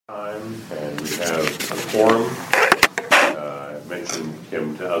And we have a quorum. I mentioned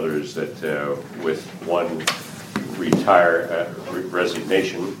him to others that with one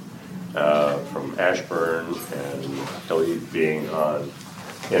resignation from Ashburn and Kelly being on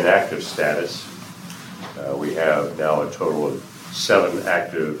inactive status, we have now a total of 7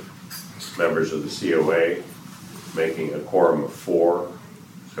 active members of the COA, making a quorum of 4.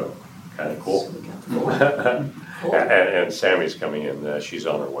 So kind of cool. And Sammy's coming in. She's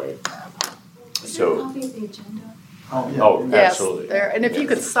on her way. Is there a copy of the agenda? Oh, yeah. Oh, yes, absolutely. There. And if you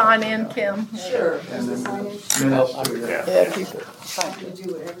could sign in, Kim. Sure. And then Signage. minutes too, If you could. Thank You you.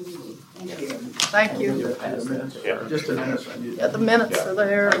 do whatever you need. Thank you. Thank you. Yeah. Just the minutes I need. Yeah, the minutes are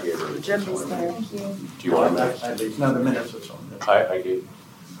there. The agenda's there. Thank you. Do you want to? No, the minutes that's on there. I gave.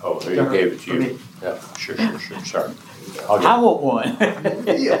 Oh, you gave it to you. Yeah, sure. Sorry. I want one.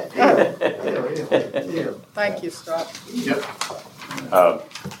 Yeah. Thank you, Scott. Yep.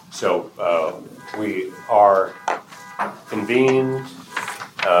 So we are convened.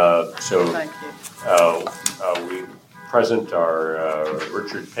 So Thank you. we present are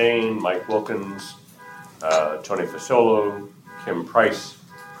Richard Payne, Mike Wilkins, Tony Fasolo, Kim Price,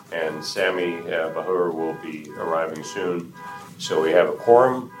 and Sammy Bahur will be arriving soon. So we have a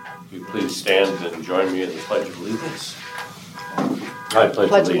quorum. Will you please stand and join me in the Pledge of Allegiance? I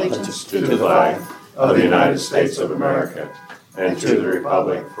pledge allegiance to the flag of the United States of America and to the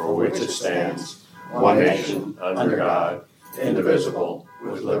republic for which it stands, one nation, under God, indivisible,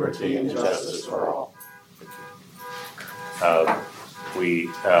 with liberty and justice for all.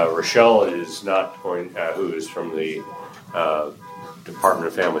 Rochelle is not going, who is from the Department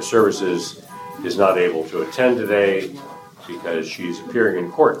of Family Services, is not able to attend today because she's appearing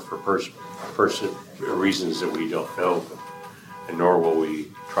in court for reasons that we don't know, and nor will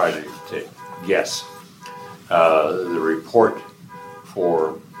we try to guess. The report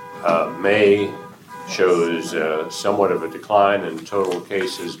for May shows somewhat of a decline in total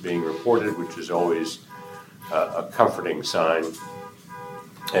cases being reported, which is always a comforting sign.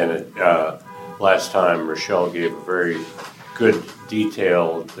 And last time, Rochelle gave a very good,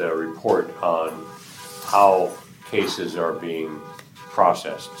 detailed report on how cases are being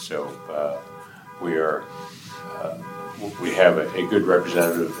processed. So we have a good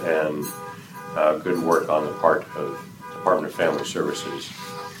representative and good work on the part of the Department of Family Services.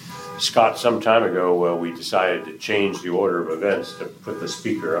 Scott, some time ago, we decided to change the order of events to put the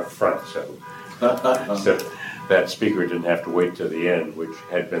speaker up front, so that speaker didn't have to wait to the end, which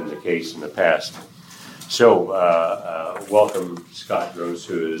had been the case in the past. So welcome Scott Gross,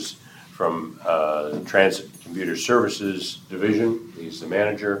 who is from the Transit Commuter Services Division. He's the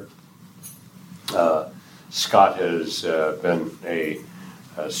manager. Scott has been a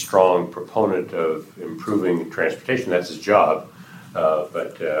strong proponent of improving transportation. That's his job.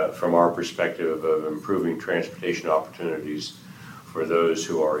 But from our perspective of improving transportation opportunities for those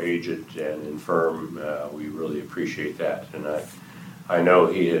who are aged and infirm, we really appreciate that. And I know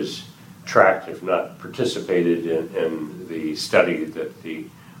he has tracked, if not participated in the study that the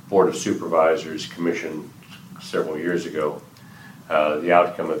Board of Supervisors commissioned several years ago. The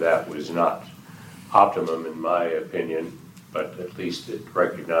outcome of that was not optimum in my opinion, but at least it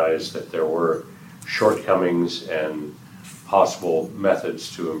recognized that there were shortcomings and possible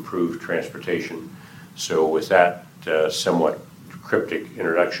methods to improve transportation. So with that somewhat cryptic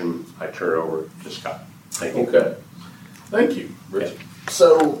introduction, I turn it over to Scott. Thank you. Okay. Thank you, Richard.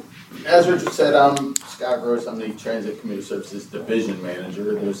 So, as Richard said, I'm Scott Gross. I'm the Transit Commuter Services Division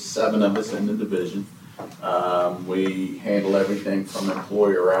Manager. There's 7 of us in the division. We handle everything from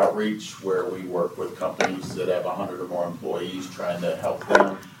employer outreach, where we work with companies that have 100 or more employees, trying to help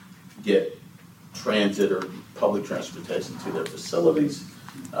them get transit or public transportation to their facilities.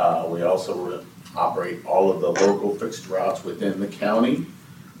 We also operate all of the local fixed routes within the county.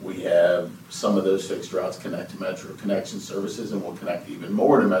 We have some of those fixed routes connect to Metro Connection Services, and we'll connect even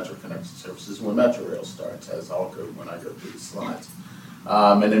more to Metro Connection Services when Metro Rail starts, as I'll go when I go through the slides.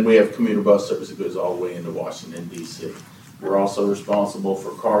 And then we have commuter bus service that goes all the way into Washington, D.C. We're also responsible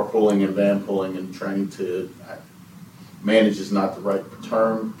for carpooling and van pulling and trying to manage is not the right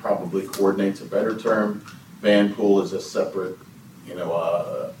term, probably coordinate's a better term. Van pool is a separate,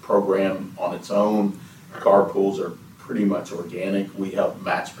 program on its own. Carpools are pretty much organic. We help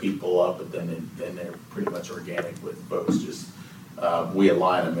match people up, but then they're pretty much organic with folks. Just we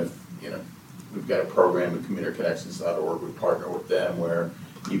align them if, we've got a program at commuterconnections.org. We partner with them where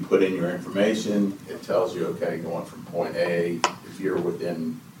you put in your information. It tells you, okay, going from point A, if you're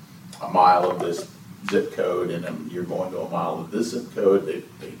within a mile of this zip code and then you're going to a mile of this zip code, they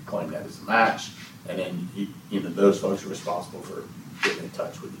claim that as a match. And then, those folks are responsible for getting in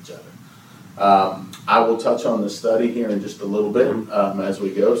touch with each other. I will touch on the study here in just a little bit as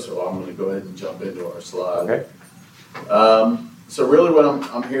we go, so I'm going to go ahead and jump into our slide. Okay. So really what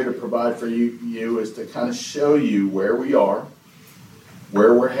I'm here to provide for you is to kind of show you where we are,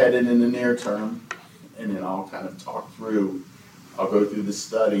 where we're headed in the near term, and then I'll kind of talk through, I'll go through the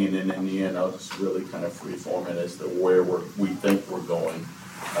study, and then in the end I'll just really kind of freeform it as to where we think we're going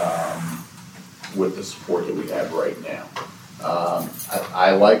with the support that we have right now.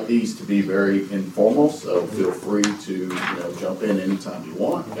 I like these to be very informal, so feel free to jump in anytime you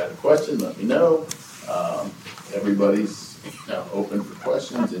want. If you got a question, let me know. Everybody's open for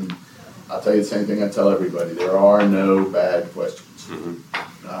questions, and I'll tell you the same thing I tell everybody: there are no bad questions.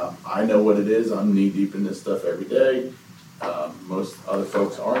 I know what it is. I'm knee deep in this stuff every day. Most other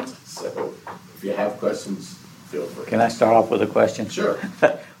folks aren't. So if you have questions, feel free. Can I start off with a question? Sure.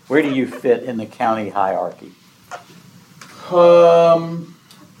 Where do you fit in the county hierarchy?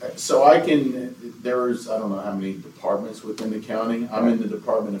 So I don't know how many departments within the county. I'm in the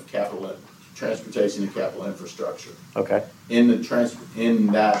Department of Transportation and Capital Infrastructure. Okay. In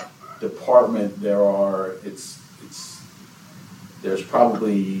that department, there's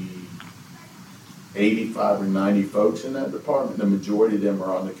probably 85 or 90 folks in that department. The majority of them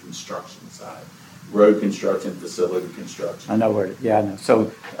are on the construction side, road construction, facility construction. I know where. Yeah, I know.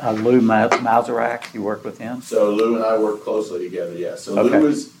 So Lou Mazarak, you work with him? So Lou and I work closely together. Yeah. So okay.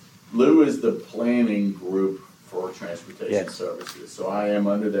 Lou is the planning group for transportation services. So I am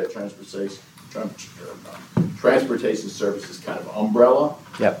under that transportation services kind of umbrella.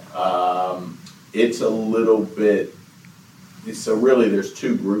 Yep. It's a little bit. So really, there's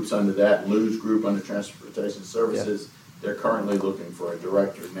two groups under that. Lou's group under transportation services. Yep. They're currently looking for a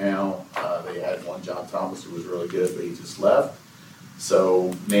director now. They had one, John Thomas, who was really good, but he just left.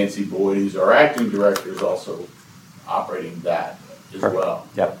 So Nancy Boyd, who's our acting director, is also operating that as Perfect. Well.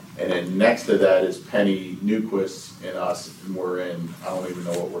 Yep. And then next to that is Penny Newquist and us, and we're in, I don't even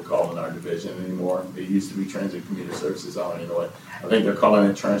know what we're calling our division anymore. It used to be Transit Commuter Services. I don't even know what. I think they're calling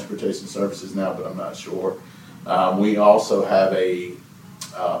it Transportation Services now, but I'm not sure. We also have a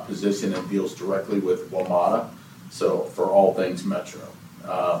position that deals directly with WMATA, so for all things Metro.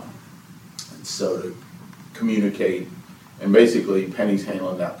 So to communicate, and basically Penny's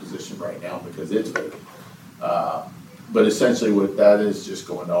handling that position right now because it's vacant. But essentially what that is, just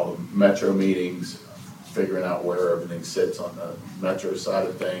going to all the Metro meetings, figuring out where everything sits on the Metro side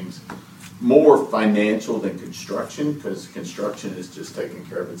of things. More financial than construction, because construction is just taking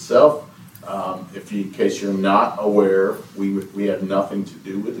care of itself. In case you're not aware, we have nothing to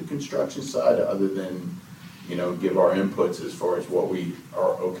do with the construction side other than, give our inputs as far as what we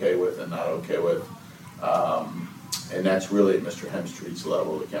are okay with and not okay with. And that's really at Mr. Hemstreet's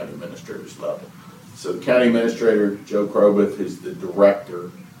level, the county administrator's level. So the county administrator, Joe Crobeth, is the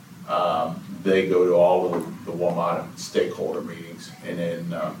director. They go to all of the WMATA stakeholder meetings, and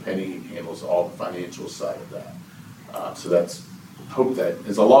then Penny handles all the financial side of that. So that's, hope that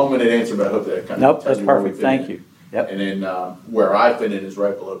is a long-winded answer, but I hope that kind of Nope, that's perfect. Thank you. Yep. And then where I fit in is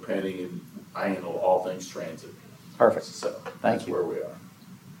right below Penny, and I handle all things transit. Perfect. So Thank you. Where we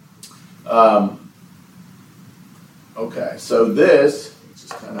are. Okay, so this, which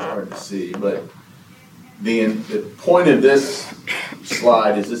is kind of hard to see, but the point of this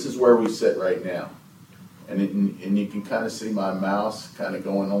slide is this is where we sit right now. And you can kind of see my mouse kind of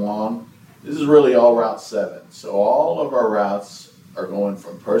going along. This is really all Route 7. So all of our routes are going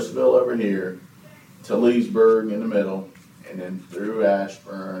from Percival over here to Leesburg in the middle, and then through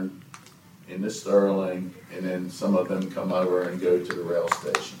Ashburn into Sterling, and then some of them come over and go to the rail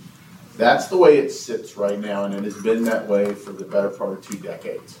station. That's the way it sits right now, and it has been that way for the better part of 2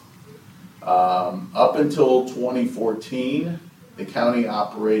 decades. Up until 2014, the county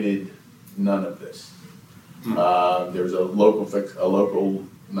operated none of this. There's a local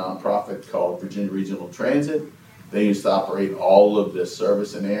nonprofit called Virginia Regional Transit. They used to operate all of this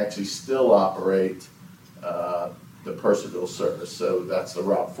service, and they actually still operate the Percival service. So that's the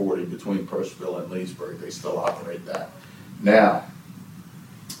Route 40 between Percival and Leesburg. They still operate that. Now,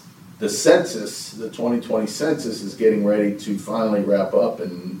 the census, the 2020 census, is getting ready to finally wrap up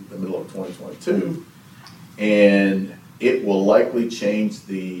in the middle of 2022, and it will likely change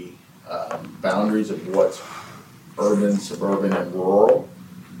the boundaries of what's urban, suburban, and rural.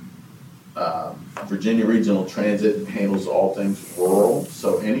 Virginia Regional Transit handles all things rural,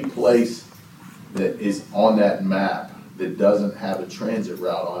 so any place that is on that map that doesn't have a transit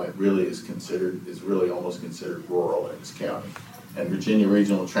route on it really is almost considered rural in this county. And Virginia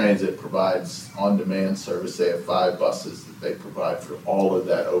Regional Transit provides on-demand service. They have 5 buses that they provide for all of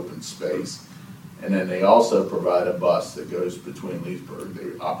that open space. And then they also provide a bus that goes between Leesburg.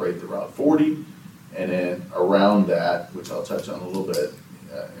 They operate the Route 40, and then around that, which I'll touch on a little bit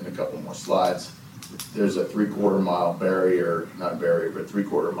in a couple more slides, there's a 3/4 mile barrier, not barrier, but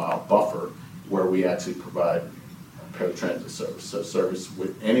 3/4 mile buffer where we actually provide paratransit service. So service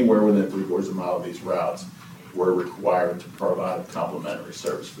with anywhere within 3/4 mile of these routes, we're required to provide complimentary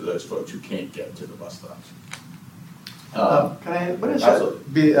service for those folks who can't get to the bus stops. Can I, what is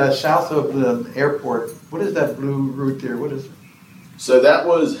absolutely. that, south of the airport, what is that blue route there, what is it? So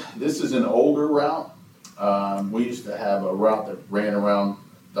this is an older route. We used to have a route that ran around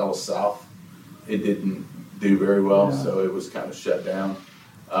Dulles South. It didn't do very well, Yeah. so it was kind of shut down.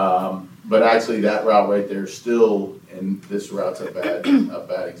 But actually that route right there still, and this route's a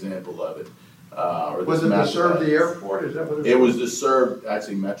bad example of it. Was it to serve the airport, is that what it was? It was to serve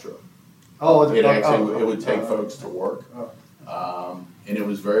actually Metro. Oh, It would take folks to work. And it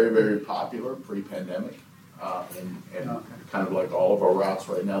was very, very popular pre-pandemic. And kind of like all of our routes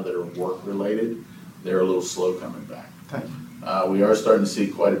right now that are work-related, they're a little slow coming back. Thank you. We are starting to see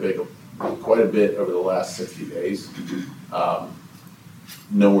quite a bit over the last 60 days.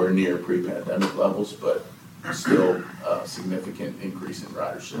 Nowhere near pre-pandemic levels, but still a significant increase in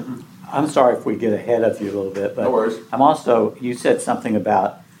ridership. I'm sorry if we get ahead of you a little bit, but No worries. I'm also, you said something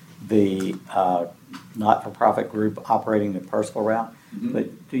about the not-for-profit group operating the Percival route,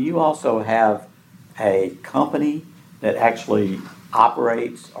 but do you also have a company that actually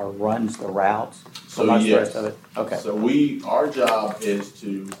operates or runs the routes? So amongst the yes. rest of it? Okay. So our job is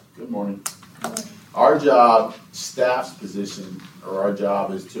to, good morning. Our job, staff's position, or our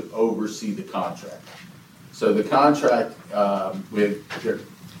job is to oversee the contract. So the contract, with the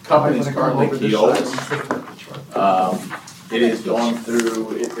company is currently Keolis. It has gone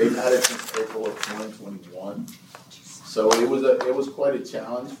through, they've had it since April of 2021. So it was quite a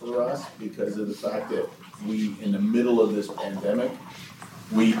challenge for us because of the fact that in the middle of this pandemic,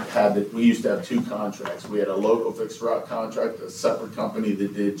 we used to have two contracts. We had a local fixed route contract, a separate company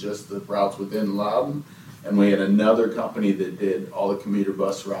that did just the routes within Loudon, and we had another company that did all the commuter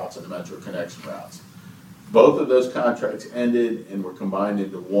bus routes and the Metro Connection routes. Both of those contracts ended and were combined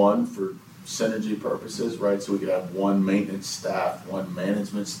into one for synergy purposes, right? So we could have one maintenance staff, one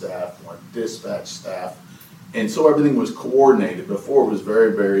management staff, one dispatch staff. And so everything was coordinated. Before it was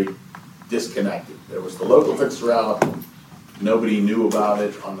very, very disconnected. There was the local fixed route. Nobody knew about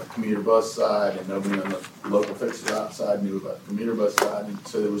it on the commuter bus side, and nobody on the local fixed route side knew about the commuter bus side. And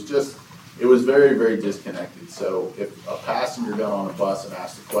so it was very, very disconnected. So if a passenger got on a bus and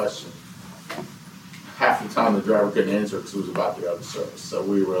asked a question, half the time the driver couldn't answer because it was about the other service. So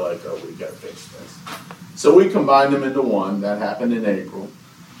we were like, oh, we got to fix this. So we combined them into one. That happened in April.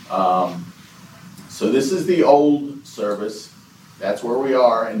 So this is the old service. That's where we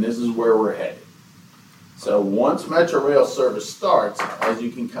are, and this is where we're headed. So once Metro Rail service starts, as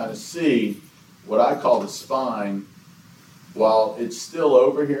you can kind of see, what I call the spine, while it's still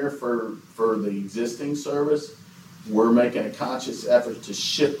over here for the existing service, we're making a conscious effort to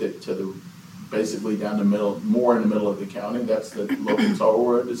shift it to basically down the middle, more in the middle of the county. That's the local toll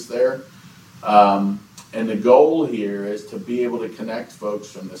road that's there. And the goal here is to be able to connect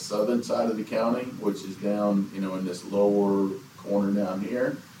folks from the southern side of the county, which is down, in this lower corner down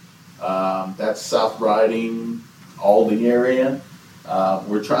here. That's South Riding, Aldi area.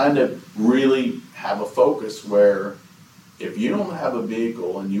 We're trying to really have a focus where if you don't have a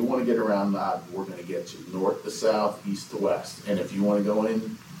vehicle and you want to get around that, we're going to get you north to south, east to west. And if you want to go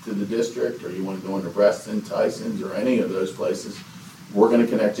into the district or you want to go into Reston, Tyson's, or any of those places, we're going to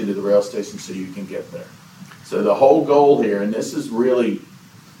connect you to the rail station so you can get there. So the whole goal here, and this is really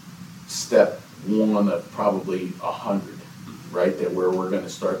step one of probably 100, right, that where we're going to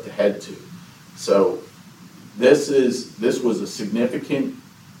start to head to. So this was a significant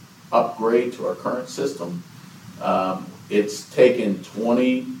upgrade to our current system. It's taken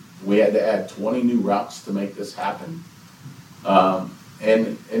we had to add 20 new routes to make this happen.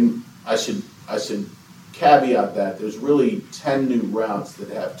 And I should caveat that there's really 10 new routes that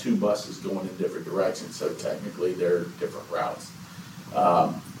have two buses going in different directions, so technically they're different routes.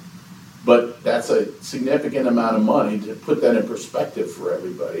 But that's a significant amount of money. To put that in perspective for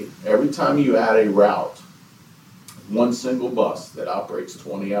everybody, every time you add a route, one single bus that operates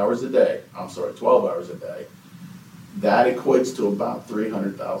 12 hours a day, that equates to about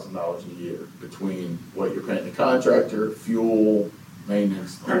 $300,000 a year between what you're paying the contractor, fuel,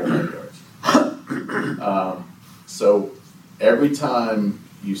 maintenance, the whole 9 yards. So every time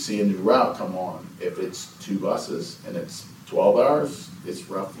you see a new route come on, if it's two buses and it's 12 hours, it's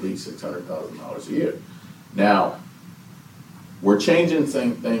roughly $600,000 a year. Now, we're changing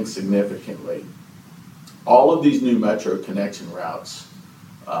things significantly. all of these new Metro connection routes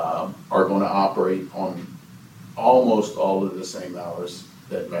are going to operate on almost all of the same hours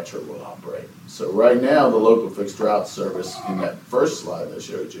that Metro will operate. So right now, the local fixed route service in that first slide I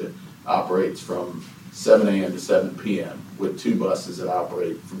showed you operates from 7 a.m. to 7 p.m. with 2 buses that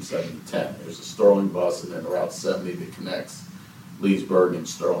operate from 7 to 10. There's a Sterling bus and then Route 70 that connects Leesburg and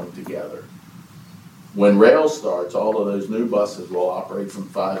Sterling together. When rail starts, all of those new buses will operate from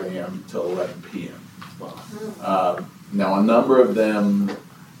 5 a.m. till 11 p.m. Now, a number of them,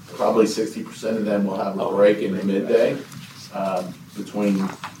 probably 60% of them, will have a break in the midday between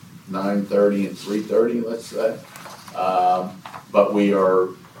 9:30 and 3:30, let's say. But we are,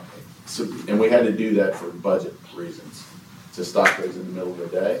 and we had to do that for budget reasons, to stop those in the middle of the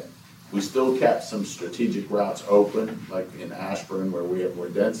day. We still kept some strategic routes open, like in Ashburn, where we have more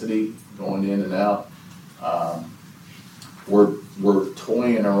density going in and out. We're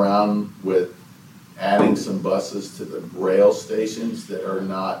toying around with adding some buses to the rail stations that are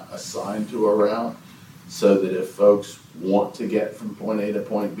not assigned to a route, so that if folks want to get from point A to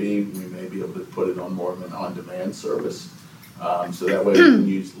point B, we may be able to put it on more of an on-demand service. So that way we can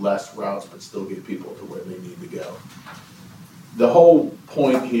use less routes but still get people to where they need to go. The whole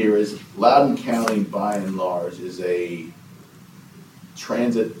point here is Loudoun County, by and large, is a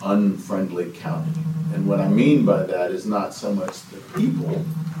transit unfriendly county. And what I mean by that is not so much the people,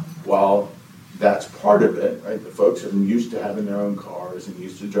 while that's part of it, right? The folks are used to having their own cars and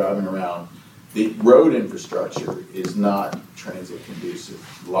used to driving around. The road infrastructure is not transit conducive.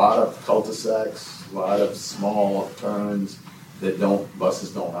 A lot of cul-de-sacs, a lot of small turns that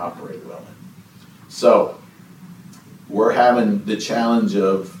buses don't operate well in. So we're having the challenge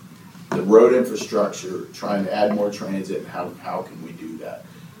of the road infrastructure, trying to add more transit, and how can we do that?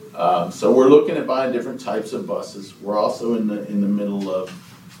 So we're looking at buying different types of buses. We're also in the middle of,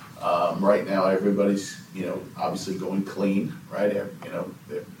 right now everybody's, obviously going clean, right? I don't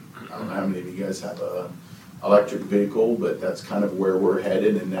know how many of you guys have a electric vehicle, but that's kind of where we're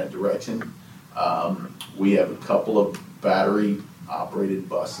headed, in that direction. We have a couple of battery operated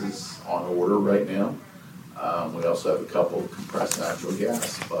buses on order right now. We also have a couple of compressed natural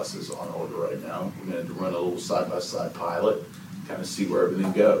gas buses on order right now. We're going to run a little side-by-side pilot, kind of see where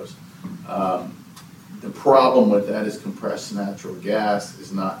everything goes. The problem with that is compressed natural gas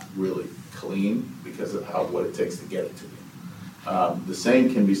is not really clean because of what it takes to get it to you. The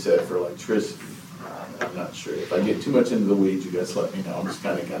same can be said for electricity. I'm not sure. If I get too much into the weeds, you guys let me know. I'm just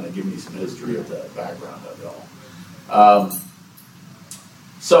kind of giving you some history of the background of it all.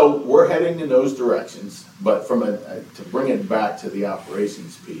 So we're heading in those directions, but to bring it back to the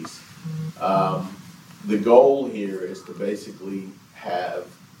operations piece, the goal here is to basically have,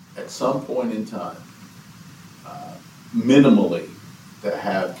 at some point in time, minimally, to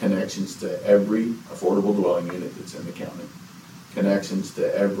have connections to every affordable dwelling unit that's in the county, connections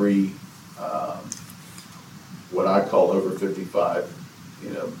to every, what I call over 55,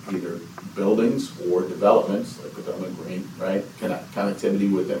 either buildings or developments, like Potomac Green, right?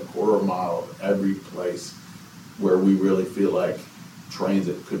 Connectivity within a quarter mile of every place where we really feel like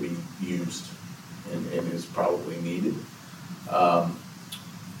transit could be used and is probably needed. So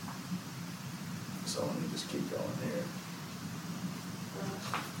let me just keep going here.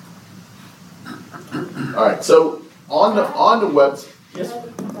 All right, so on the website, yes,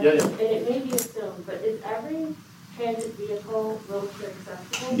 yeah. And it may be assumed, but is every transit vehicle wheelchair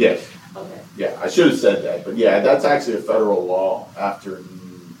accessible? Yes. Okay. Yeah, I should have said that, but yeah, that's actually a federal law after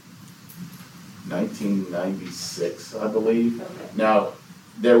 1996, I believe. Okay. Now,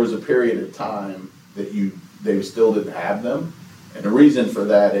 there was a period of time that they still didn't have them, and the reason for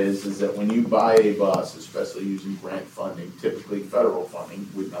that is that when you buy a bus, especially using grant funding, typically federal funding,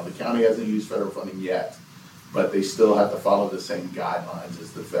 now the county hasn't used federal funding yet, but they still have to follow the same guidelines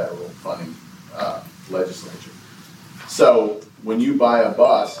as the federal funding legislature. So when you buy a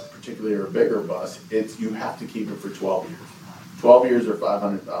bus, particularly a bigger bus, you have to keep it for 12 years. 12 years or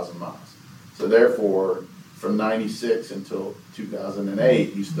 500,000 miles. So therefore, from 96 until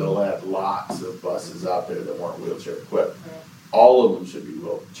 2008, you still had lots of buses out there that weren't wheelchair equipped. All of them should be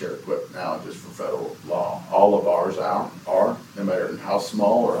wheelchair equipped now, just for federal law. All of ours are, no matter how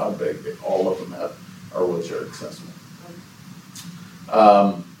small or how big, all of them are wheelchair accessible.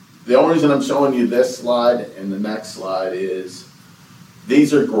 The only reason I'm showing you this slide and the next slide is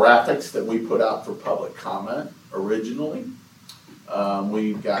these are graphics that we put out for public comment originally.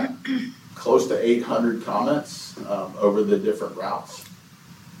 We got close to 800 comments over the different routes,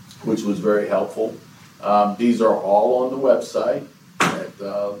 which was very helpful. These are all on the website at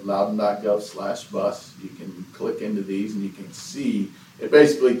loudoun.gov/bus. You can click into these and you can see It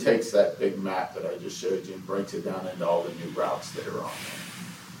basically takes that big map that I just showed you and breaks it down into all the new routes that are on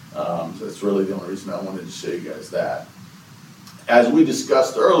there. So that's really the only reason I wanted to show you guys that. As we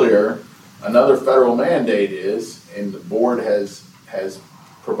discussed earlier, another federal mandate is, and the board has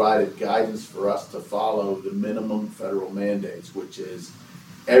provided guidance for us to follow the minimum federal mandates, which is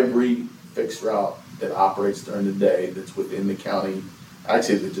every fixed route that operates during the day that's within the county,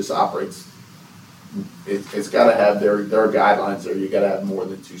 actually that just operates, it's got to have there are guidelines there. You got to have more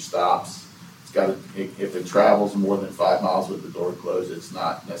than 2 stops. It's got to, if it travels more than 5 miles with the door closed, it's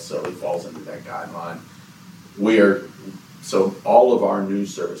not necessarily falls into that guideline. So all of our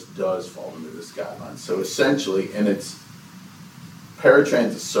news service does fall into this guideline. So essentially, and it's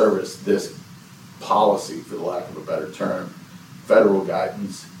paratransit service, this policy, for the lack of a better term, federal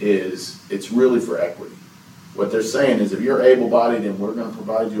guidance is, it's really for equity. What they're saying is if you're able-bodied and we're going to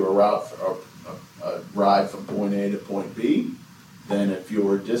provide you a route, for a ride from point A to point B, then if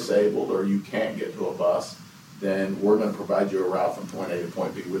you're disabled or you can't get to a bus, then we're going to provide you a route from point A to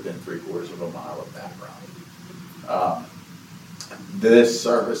point B within 3/4 of a mile of that route. This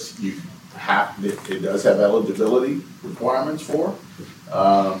service, it does have eligibility requirements for.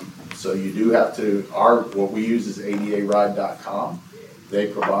 So you do have to, what we use is ADARide.com. They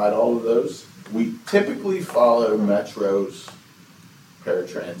provide all of those. We typically follow Metro's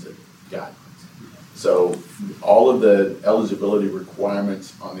paratransit guidelines. So all of the eligibility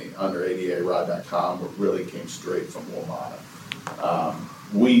requirements under ADARide.com really came straight from WMATA.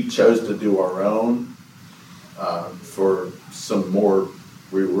 We chose to do our own for some more.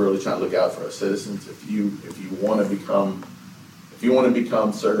 We were really trying to look out for our citizens. If you want to become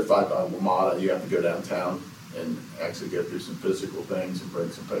certified by WMATA, you have to go downtown and actually go through some physical things and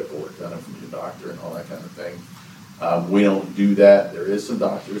bring some paperwork done from your doctor and all that kind of thing. We don't do that. There is some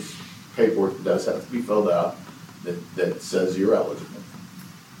doctors' paperwork that does have to be filled out that says you're eligible.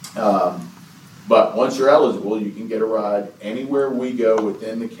 But once you're eligible, you can get a ride anywhere we go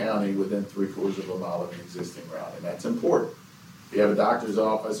within the county within 3/4 of a mile of an existing route, and that's important. If you have a doctor's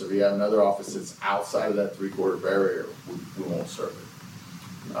office or if you have another office that's outside of that 3/4 barrier, we won't serve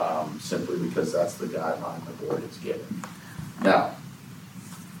it. Simply because that's the guideline the board is given. Now,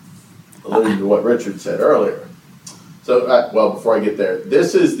 alluding to what Richard said earlier. So, well, before I get there,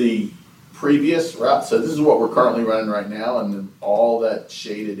 this is the previous route. So this is what we're currently running right now, and then all that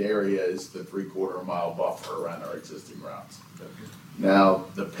shaded area is the 3/4 mile buffer around our existing routes. Now,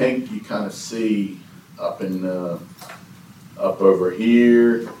 the pink you kind of see up over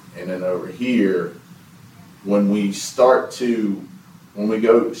here and then over here. When we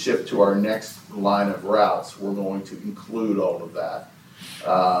go shift to our next line of routes, we're going to include all of that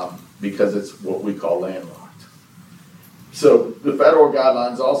because it's what we call landlocked. So the federal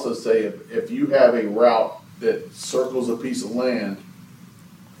guidelines also say if you have a route that circles a piece of land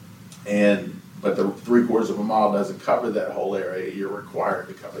but the 3/4 of a mile doesn't cover that whole area, you're required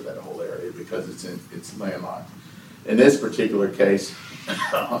to cover that whole area because it's landlocked. In this particular case,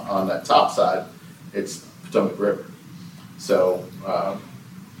 on that top side, it's Potomac River. So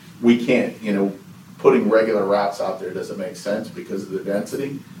we can't, putting regular routes out there doesn't make sense because of the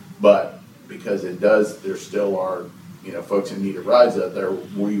density, but because it does, there still are, folks in need of rides out there,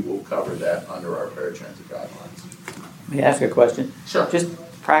 we will cover that under our paratransit guidelines. Let me ask you a question. Sure. Just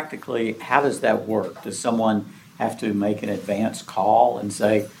practically, how does that work? Does someone have to make an advance call and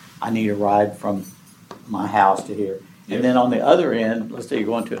say, I need a ride from my house to here? Yes. And then on the other end, let's say you're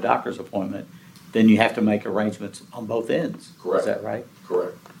going to a doctor's appointment, then you have to make arrangements on both ends. Correct. Is that right?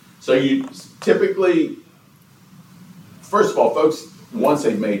 Correct. So you typically, first of all, folks, once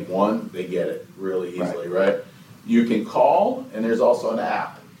they've made one, they get it really easily, right? You can call, and there's also an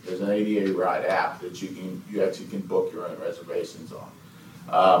app. There's an ADA Ride app that you actually can book your own reservations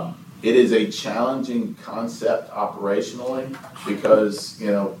on. It is a challenging concept operationally because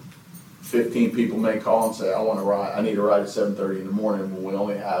 15 people may call and say, I need a ride at 7:30 in the morning when we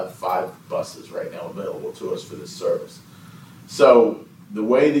only have 5 buses right now available to us for this service. So the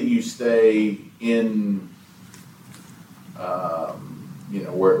way that you stay in,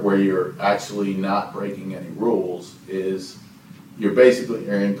 where you're actually not breaking any rules is you're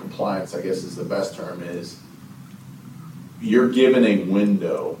in compliance, I guess is the best term, is you're given a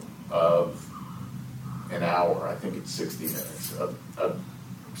window of an hour, I think it's 60 minutes,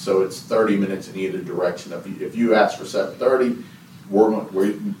 so it's 30 minutes in either direction. If you ask for 7:30,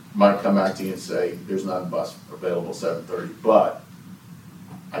 we might come back to you and say, there's not a bus available 7:30, but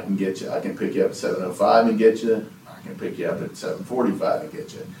I can pick you up at 7:05 and get you, I can pick you up at 7:45 and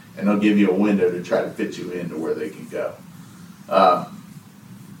get you, and they'll give you a window to try to fit you into where they can go.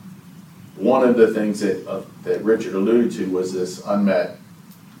 one of the things that Richard alluded to was this unmet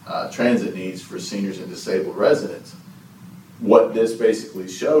transit needs for seniors and disabled residents. What this basically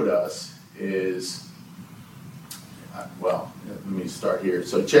showed us is, well, let me start here.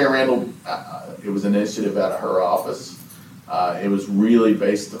 So Chair Randall, it was an initiative out of her office. It was really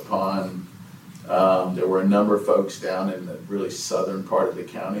based upon, there were a number of folks down in the really southern part of the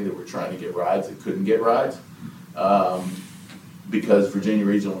county that were trying to get rides that couldn't get rides. Because Virginia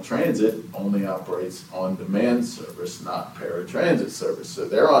Regional Transit only operates on-demand service, not paratransit service. So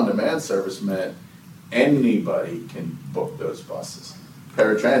their on-demand service meant anybody can book those buses.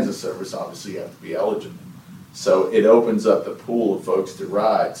 Paratransit service, obviously, you have to be eligible. So it opens up the pool of folks to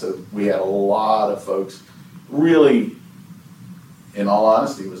ride. So we had a lot of folks, really, in all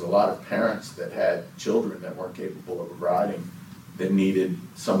honesty, it was a lot of parents that had children that weren't capable of riding, that needed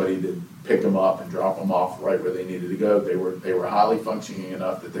somebody to pick them up and drop them off right where they needed to go. They were highly functioning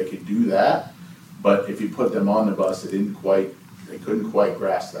enough that they could do that, but if you put them on the bus, they couldn't quite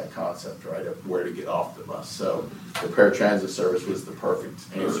grasp that concept, right, of where to get off the bus. So the paratransit service was the perfect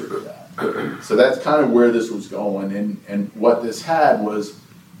answer to that. So that's kind of where this was going, and what this had was,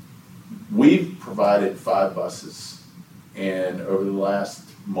 we've provided 5 buses, and over the last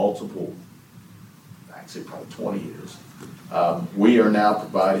actually probably 20 years, we are now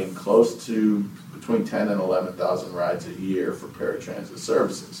providing close to between 10 and 11,000 rides a year for paratransit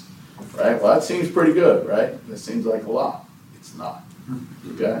services, right? Well, that seems pretty good, right? That seems like a lot. It's not,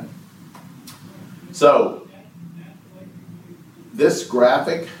 okay? So, this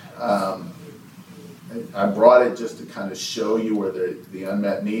graphic, I brought it just to kind of show you where the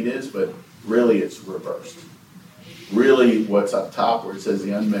unmet need is, but really it's reversed. Really, what's up top where it says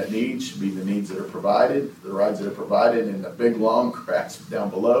the unmet needs should be the needs that are provided, the rides that are provided, and the big long graph down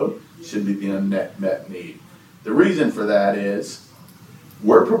below should be the unmet need. The reason for that is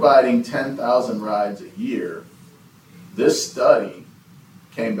we're providing 10,000 rides a year. This study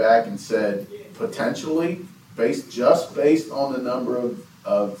came back and said potentially, based on the number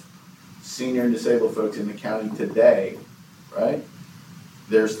of senior and disabled folks in the county today, right?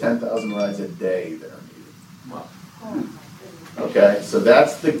 There's 10,000 rides a day that are needed. Wow. Okay, so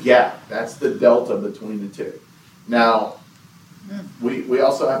that's the gap. That's the delta between the two. Now, we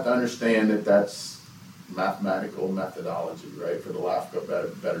also have to understand that that's mathematical methodology, right, for the lack of a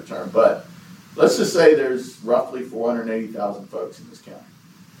better term. But let's just say there's roughly 480,000 folks in this county.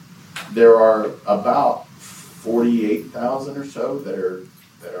 There are about 48,000 or so that are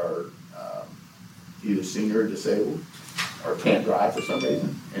either senior or disabled or can't drive for some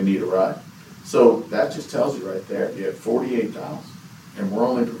reason and need a ride. So that just tells you right there, you have 48,000, and we're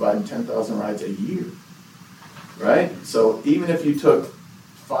only providing 10,000 rides a year, right? So even if you took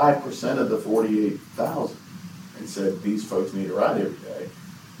 5% of the 48,000 and said these folks need a ride every day,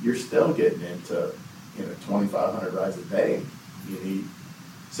 you're still getting into 2,500 rides a day you need.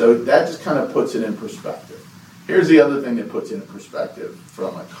 So that just kind of puts it in perspective. Here's the other thing that puts it in perspective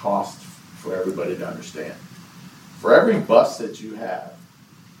from a cost for everybody to understand. For every bus that you have,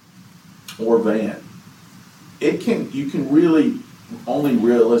 or van, you can really only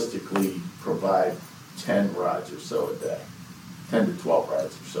realistically provide 10 rides or so a day, 10 to 12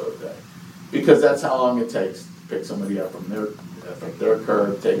 rides or so a day, because that's how long it takes to pick somebody up from their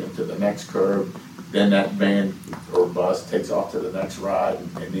curb, take them to the next curb, then that van or bus takes off to the next ride,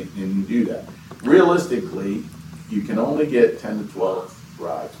 and you do that. Realistically, you can only get 10 to 12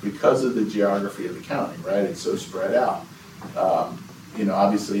 rides because of the geography of the county, right? It's so spread out.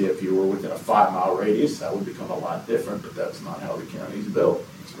 Obviously, if you were within a 5-mile radius, that would become a lot different, but that's not how the county's built.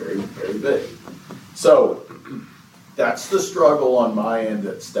 It's very, very big. So that's the struggle on my end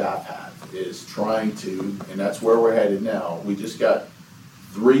that staff have, is trying to, and that's where we're headed now. We just got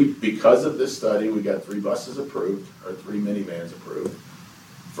 3, because of this study, we got 3 buses approved, or 3 minivans approved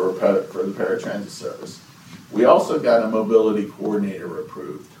for the paratransit service. We also got a mobility coordinator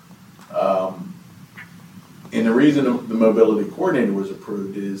approved. And the reason the mobility coordinator was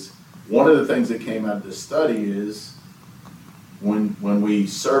approved is, one of the things that came out of this study is when we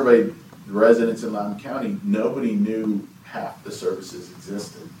surveyed the residents in Loudoun County, nobody knew half the services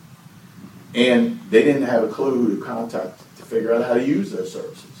existed. And they didn't have a clue who to contact to figure out how to use those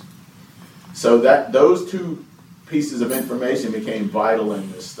services. So those 2 pieces of information became vital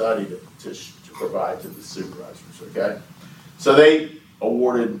in this study to provide to the supervisors, okay? So they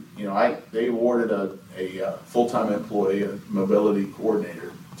awarded, they awarded a full-time employee, a mobility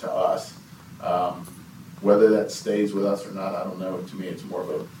coordinator to us. Whether that stays with us or not, I don't know. To me, it's more of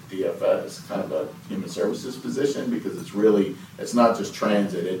a DFS, kind of a human services position, because it's not just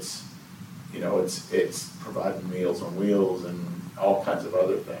transit. It's providing Meals on Wheels and all kinds of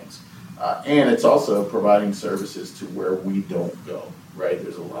other things. And it's also providing services to where we don't go, right?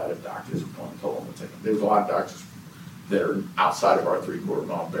 There's a lot of doctors, there's a lot of doctors that are outside of our 3/4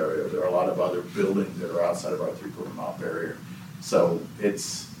 mile barrier. There are a lot of other buildings that are outside of our 3/4 mile barrier. So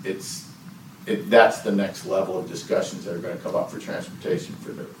that's the next level of discussions that are gonna come up for transportation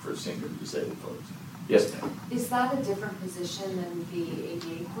for senior and disabled folks. Yes, ma'am. Is that a different position than the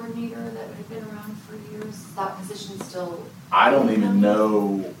ADA coordinator that had been around for years? Is that position still? I don't even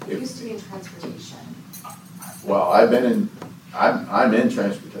know It used to be in transportation. well, I'm in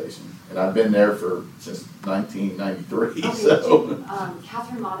transportation, and I've been there since 1993, Okay, so.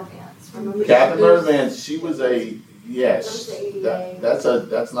 Catherine Motivans, remember? Catherine Motivans, she was yes, That was the ADA.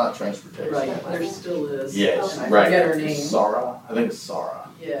 that's not transportation. Right, there still is. Yes, I right. forget her name. Sarah, I think it's Sarah.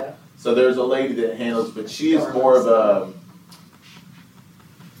 Yeah. So there's a lady that handles, but she is more of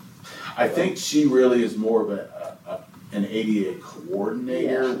I think she really is more of an ADA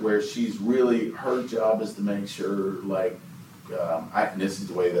coordinator, Yeah. where she's really, her job is to make sure, like, and this is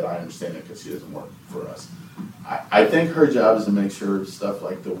the way that I understand it, because she doesn't work for us. I think her job is to make sure stuff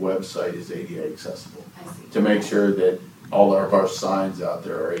like the website is ADA accessible. I see. To make sure that all of our signs out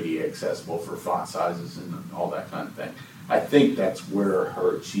there are ADA accessible for font sizes and all that kind of thing. I think that's where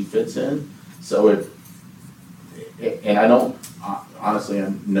she fits in. So and I don't honestly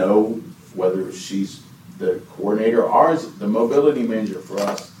know whether she's the coordinator. The mobility manager for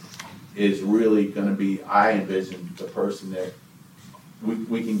us is really gonna be, I envision, the person that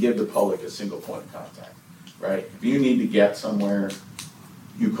we can give the public a single point of contact, right? If you need to get somewhere,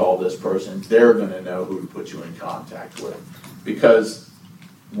 you call this person, they're gonna know who to put you in contact with. Because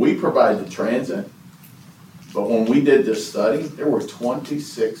we provide the transit, but when we did this study, there were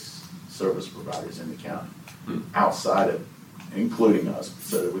 26 service providers in the county, outside of, including us.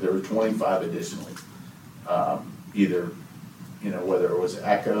 So there were 25 additionally. Either, whether it was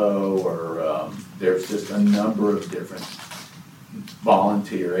Echo or there's just a number of different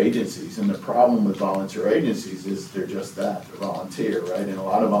volunteer agencies. And the problem with volunteer agencies is they're just that, they're volunteer, right? And a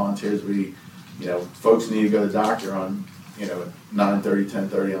lot of volunteers, folks need to go to the doctor on, 9:30,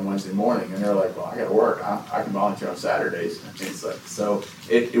 10:30 on Wednesday morning, and they're like, well, I gotta work, I can volunteer on Saturdays. And it's like, so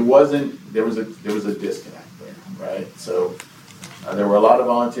it wasn't, there was a disconnect there, right? So there were a lot of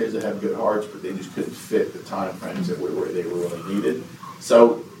volunteers that had good hearts, but they just couldn't fit the time frames that they were really needed.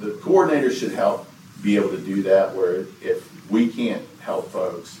 So the coordinator should help be able to do that, where if we can't help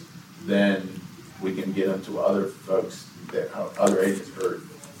folks, then we can get them to other folks, other agencies,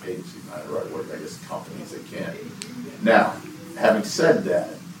 not the right word, I guess companies that can. Now, having said that,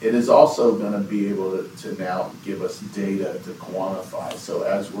 it is also going to be able to now give us data to quantify. So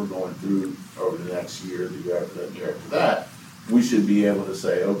as we're going through over the next year, the year after that, and the year after that, we should be able to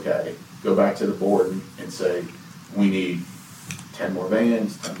say, okay, go back to the board and say, we need 10 more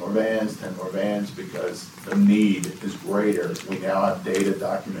vans, 10 more vans, 10 more vans, because the need is greater. We now have data,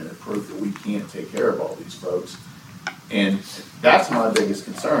 documented proof that we can't take care of all these folks. And that's my biggest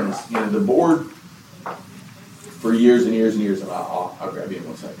concern is, the board for years and years and years, and I'll grab you in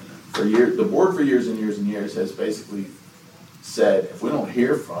 1 second. The board for years and years and years has basically said, if we don't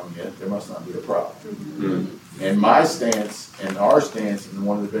hear from you, there must not be a problem. Mm-hmm. And my stance and our stance, and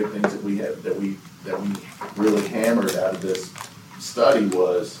one of the big things that we have that we really hammered out of this study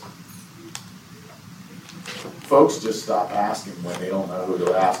was, folks just stop asking when they don't know who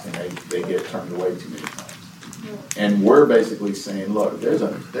to ask, and they get turned away too many times. And we're basically saying, look, there's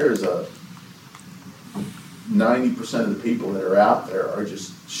a 90% of the people that are out there are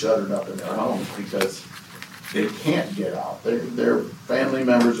just shuttered up in their homes because they can't get out. Their family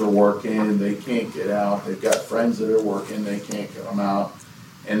members are working, they can't get out. They've got friends that are working, they can't get them out.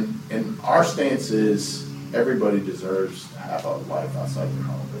 And our stance is everybody deserves to have a life outside their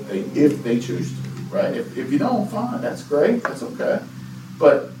home if they choose to, right? If you don't, fine, that's great, that's okay.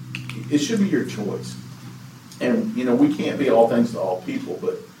 But it should be your choice. And, we can't be all things to all people,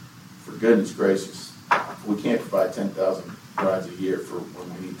 but for goodness gracious, we can't provide 10,000 rides a year for when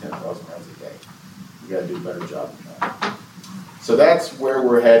we need 10,000 rides a day. We got to do a better job than that. So that's where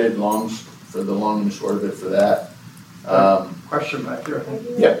we're headed, for the long and the short of it for that. Question back there.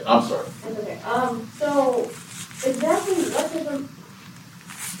 Yeah, I'm sorry. That's okay. So exactly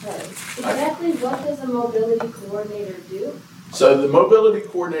what does a mobility coordinator do? So the mobility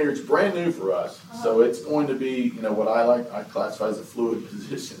coordinator is brand new for us. So it's going to be, what I classify as a fluid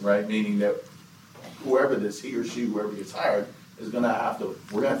position, right? Meaning that whoever gets hired is going to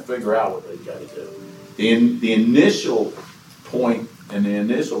we're going to figure out what they've got to do. The initial point and the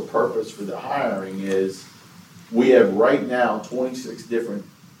initial purpose for the hiring is we have right now 26 different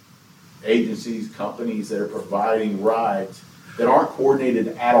agencies, companies that are providing rides that aren't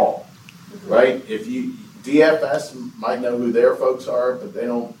coordinated at all. right? If you, DFS might know who their folks are, but they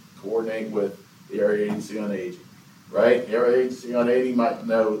don't coordinate with the Area Agency on Aging, right? The Area Agency on Aging might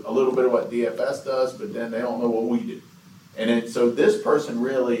know a little bit of what DFS does, but then they don't know what we do. And then, so this person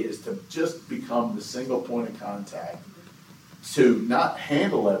really is to just become the single point of contact to not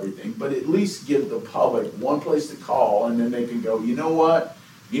handle everything, but at least give the public one place to call, and then they can go, you know what?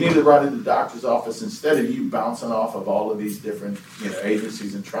 You need to run into the doctor's office instead of you bouncing off of all of these different,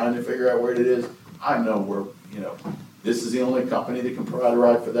 agencies and trying to figure out where it is. I know where, this is the only company that can provide a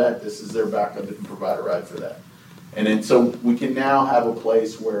ride for that. This is their backup that can provide a ride for that. And then so we can now have a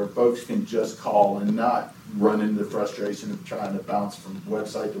place where folks can just call and not run into the frustration of trying to bounce from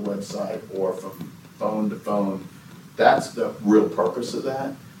website to website or from phone to phone. That's the real purpose of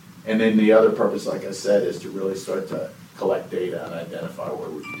that. And then the other purpose, like I said, is to really start to collect data and identify where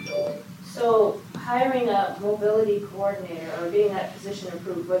we can go. So hiring a mobility coordinator or being that position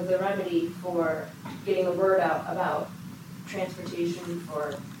approved was the remedy for getting the word out about transportation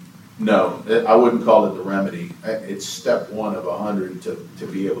for? No, I wouldn't call it the remedy. It's step one of 100 to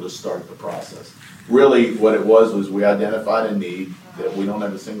be able to start the process. Really, what it was we identified a need that we don't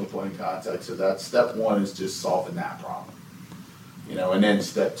have a single point of contact. So that step one is just solving that problem. And then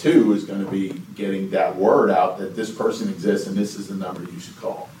step two is going to be getting that word out that this person exists and this is the number you should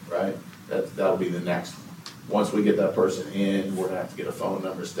call, right? That'll be the next one. Once we get that person in, we're going to have to get a phone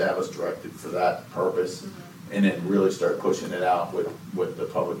number established directed for that purpose, and then really start pushing it out with the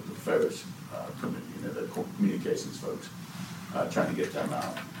public affairs committee, the communications folks, trying to get them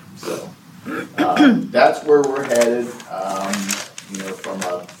out. So that's where we're headed, from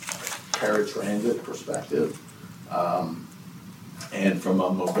a paratransit perspective. And from a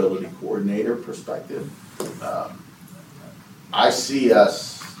mobility coordinator perspective, I see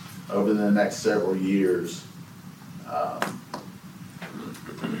us over the next several years,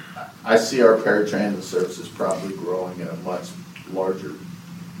 I see our paratransit services probably growing at a much larger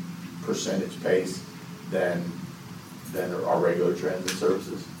percentage pace than our regular transit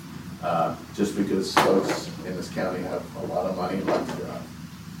services. Just because folks in this county have a lot of money and like to drive.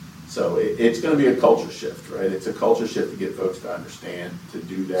 So it's going to be a culture shift, right? It's a culture shift to get folks to understand, to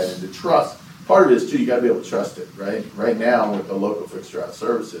do that, and to trust. Part of it is, too, you got to be able to trust it, right? Right now, with the local fixed route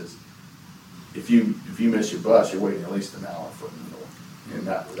services, if you miss your bus, you're waiting at least an hour for the door. And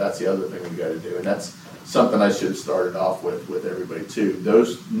that's the other thing we got to do. And that's something I should have started off with everybody, too.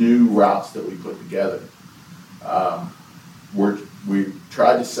 Those new routes that we put together, we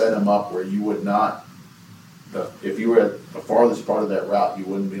tried to set them up where you would not, if you were at the farthest part of that route, you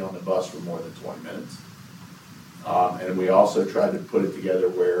wouldn't be on the bus for more than 20 minutes. And we also tried to put it together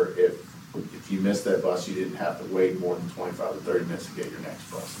where if you missed that bus, you didn't have to wait more than 25 to 30 minutes to get your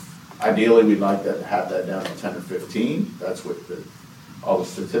next bus. Ideally, we'd like to have that down to 10 or 15. That's what all the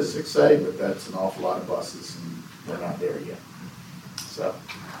statistics say, but that's an awful lot of buses, and we're not there yet. So.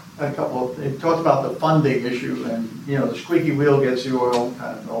 They talked about the funding issue, and the squeaky wheel gets the oil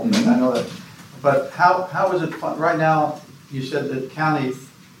kind of old thing. I know that. But how is it right now? You said that county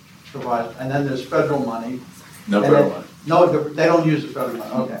provides, and then there's federal money. No federal money. No, they don't use the federal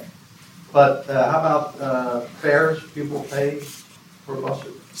money. Okay. But how about fares? People pay for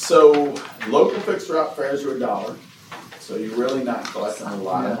buses. So local fixed route fares are $1. So you're really not collecting a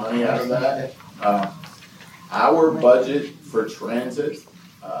lot of money out of that. Our budget for transit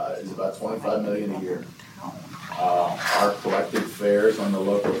is about $25 million a year. Our collected fares on the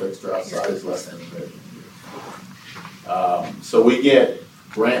local fixed route side is less than $1 million a year. So we get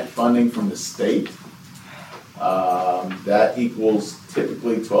grant funding from the state. That equals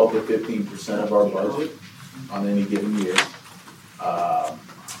typically 12 to 15% of our budget on any given year.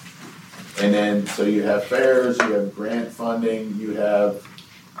 And then, so you have fares, you have grant funding, you have,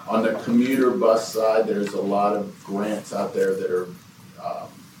 on the commuter bus side, there's a lot of grants out there that are,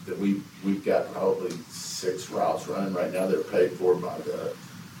 that we've got probably 6 routes running right now. They're paid for by the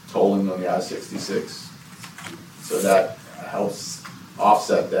tolling on the I-66. So that helps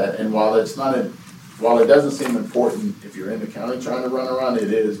offset that. And while it doesn't seem important if you're in the county trying to run around,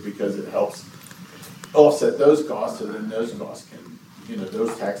 it is, because it helps offset those costs, and then those costs can,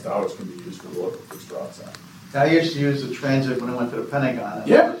 those tax dollars can be used for the local fixed route side. I used to use the transit when I went to the Pentagon. And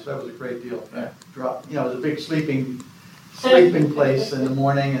Yeah. that was a great deal. Yeah. It was a big sleeping place in the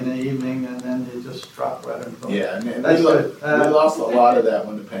morning and the evening, and then you just drop right in. Yeah, and That's we good. lost a lot of that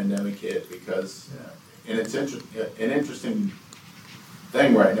when the pandemic hit, because, and it's an interesting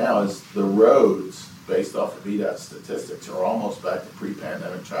thing right now is the roads, based off of VDOT statistics, are almost back to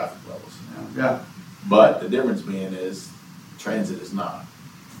pre-pandemic traffic levels. Yeah. But the difference being is transit is not.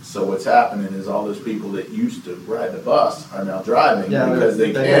 So what's happening is all those people that used to ride the bus are now driving Yeah, because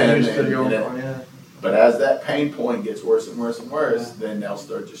they get can. used to the old and- car, yeah. But as that pain point gets worse and worse and worse, then they'll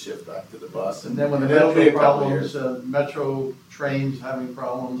start to shift back to the bus. And then when the it'll be metro a couple years. problems, metro trains having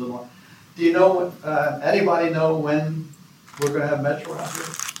problems and what, do you know, anybody know when we're gonna have metro out here?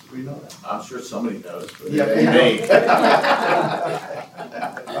 Do we know that? I'm sure somebody knows, but Yeah, it ain't me.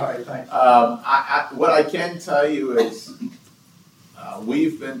 All right, thanks. What I can tell you is,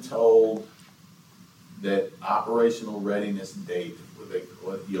 we've been told that operational readiness date,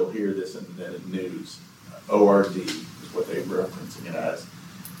 what you'll hear this in the news, ORD is what they're referencing it as.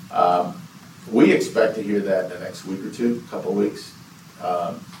 We expect to hear that in the next week or two, couple of weeks.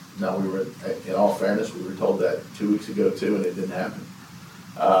 Now, in all fairness, we were told that 2 weeks ago too, and it didn't happen.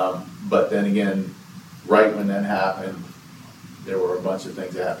 But then again, right when that happened, there were a bunch of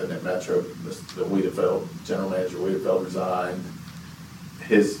things that happened at Metro. The Wiedefeld, general manager Wiedefeld resigned.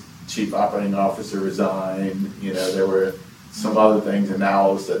 His chief operating officer resigned. You know, there were some other things, and now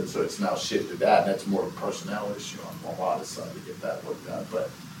all of a sudden, so it's now shifted that, and that's more of a personnel issue on a lot of side to get that worked out. But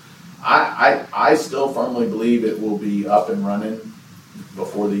I still firmly believe it will be up and running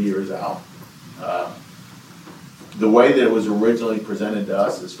before the year is out. The way that it was originally presented to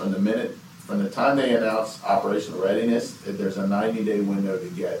us is from the time they announced operational readiness, there's a 90-day window to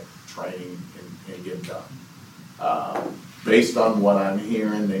get training and get done. Based on what I'm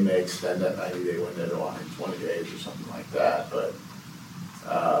hearing, they may extend that 90-day window to 120 days or something like that, but.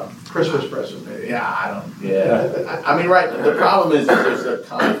 Christmas present. I mean, right, the problem is that there's a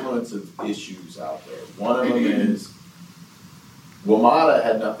confluence of issues out there. One of them is, WMATA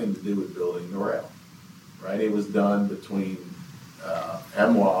had nothing to do with building the rail, right? It was done between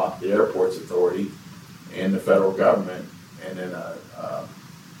MWA, the Airports Authority, and the federal government, and then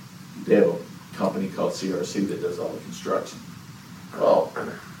they have a company called CRC that does all the construction. Well,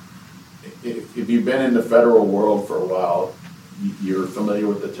 if you've been in the federal world for a while, you're familiar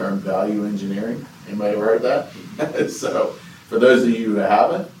with the term value engineering. Anybody ever heard that? So, for those of you who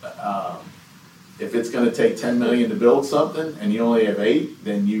haven't, if it's going to take $10 million to build something and you only have 8,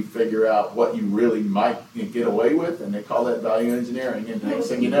 then you figure out what you really might get away with, and they call that value engineering. And next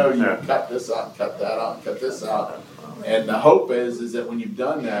thing you know, you cut this out, cut that out, cut this out. And the hope is that when you've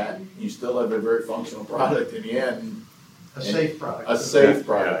done that, you still have a very functional product in the end. A safe product. A safe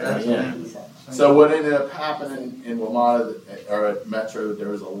product That's in the end. So what ended up happening in WMATA, or at Metro, there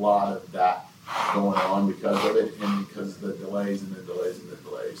was a lot of that going on because of it, and because of the delays and the delays and the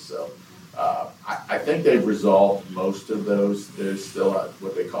delays. So I think they've resolved most of those. There's still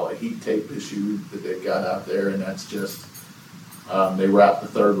what they call a heat tape issue that they've got out there, and that's just they wrap the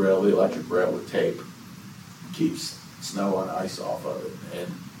third rail, the electric rail, with tape, keeps snow and ice off of it,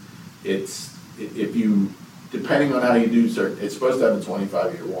 and it's if you depending on how you do certain, it's supposed to have a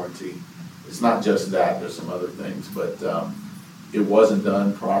 25-year warranty. It's not just that, there's some other things, but it wasn't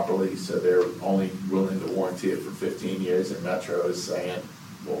done properly, so they're only willing to warranty it for 15 years, and Metro is saying,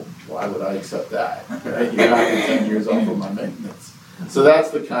 well, why would I accept that? You're knocking 10 years off of my maintenance. So that's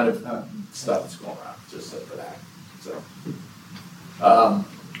the kind of stuff that's going around, just for that.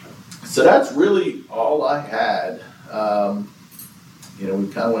 So that's really all I had. We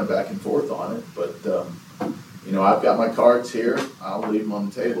kind of went back and forth on it, but I've got my cards here. I'll leave them on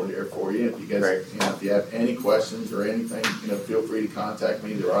the table here for you. If you guys, if you have any questions or anything, feel free to contact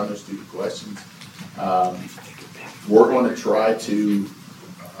me. There are no stupid questions. We're going to try to.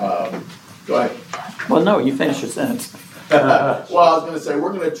 Go ahead. Well, no, you finish your sentence. Well, I was going to say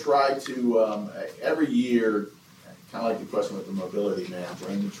we're going to try to every year, kind of like the question with the mobility manager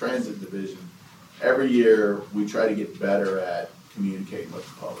in the transit division. Every year we try to get better at communicating with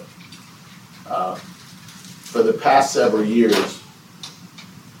the public. For the past several years,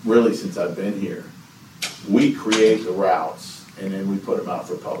 really since I've been here, we create the routes and then we put them out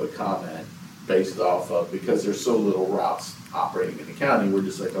for public comment based off of, because there's so little routes operating in the county, we're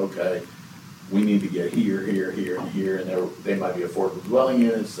just like, okay, we need to get here, here, here, and here, and they might be affordable dwelling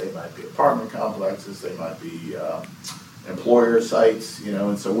units, they might be apartment complexes, they might be employer sites,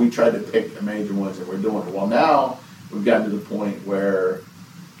 and so we tried to pick the major ones that we're doing. Well, now we've gotten to the point where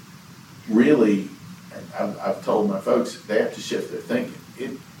really, I've told my folks, they have to shift their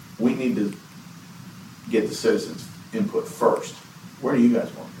thinking. We need to get the citizens' input first. Where do you guys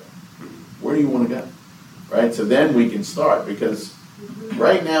want to go? Where do you want to go? Right? So then we can start, because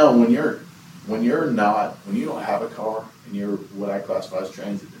right now when you don't have a car and you're what I classify as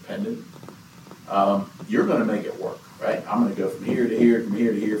transit dependent, you're going to make it work, right? I'm going to go from here to here, from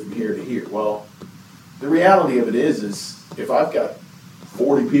here to here, from here to here. Well, the reality of it is if I've got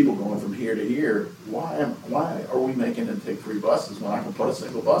 40 people going from here to here, why are we making them take 3 buses when I can put a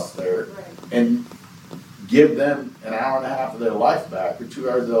single bus there and give them an hour and a half of their life back or 2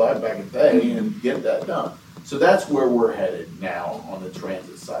 hours of their life back a day and get that done? So that's where we're headed now on the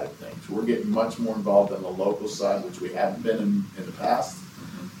transit side of things. We're getting much more involved on the local side, which we haven't been in the past.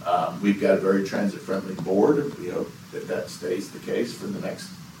 We've got a very transit-friendly board, and we hope that stays the case for the next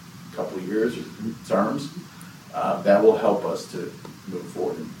couple of years or terms. That will help us to move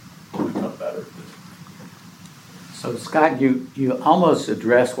forward and become better. So Scott, you almost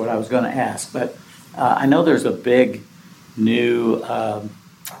addressed what I was going to ask, but I know there's a big new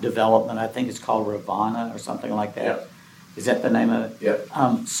development. I think it's called Ravana or something like that. Yep. Is that the name of it?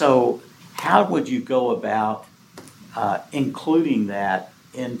 Yep. So how would you go about including that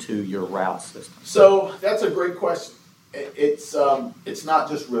into your route system? So that's a great question. It's not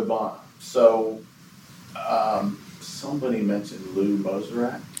just Ravana. So somebody mentioned Lou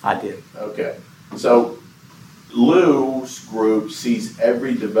Moserak. I did. Okay. So Lou's group sees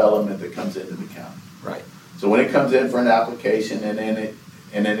every development that comes into the county. Right. So when it comes in for an application and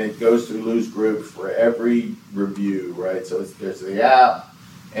then it goes through Lou's group for every review, right? So there's the app,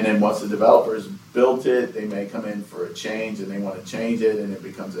 and then once the developers built it, they may come in for a change and they want to change it, and it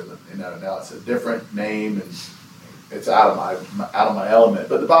becomes now it's a different name, and it's out of my element.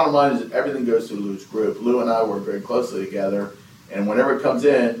 But the bottom line is that everything goes through Lou's group. Lou and I work very closely together, and whenever it comes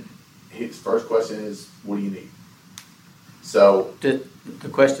in, his first question is, "What do you need?" So The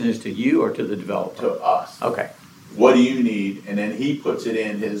question is to you or to the developer? to us. Okay. What do you need? And then he puts it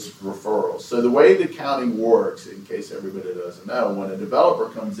in his referrals. So the way the county works, in case everybody doesn't know, when a developer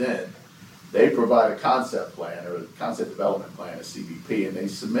comes in, they provide a concept plan or a concept development plan, a CDP, and they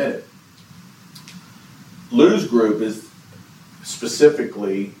submit it. Lou's group is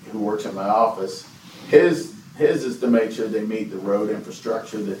specifically, who works in my office, his is to make sure they meet the road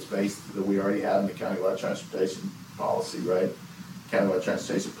infrastructure that we already have in the countywide transportation policy, right? Countywide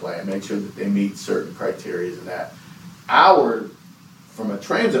transportation plan, make sure that they meet certain criteria and that. From a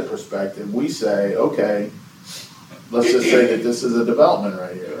transit perspective, we say, okay, let's just say that this is a development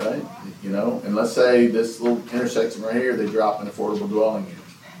right here, right? And let's say this little intersection right here, they drop an affordable dwelling unit.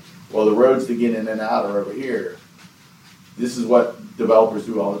 Well, the roads to get in and out are over here. This is what developers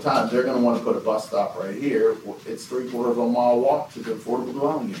do all the time. They're going to want to put a bus stop right here. It's 3/4 of a mile walk to the affordable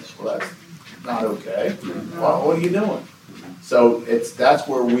dwelling unit. Well, that's not okay. Well, what are you doing? So that's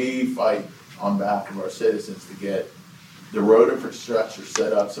where we fight on behalf of our citizens to get the road infrastructure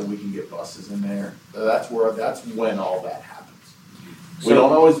set up so we can get buses in there. So that's when all that happens. We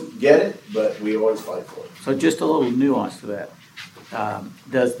don't always get it, but we always fight for it. So just a little nuance to that.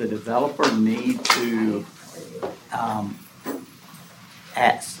 Does the developer need to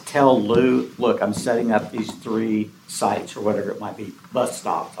tell Lou, look, I'm setting up these 3 sites or whatever it might be, bus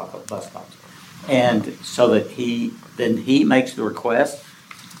stops, I'll call it bus stops. And so that he makes the request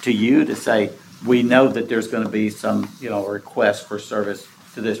to you to say, we know that there's going to be some, request for service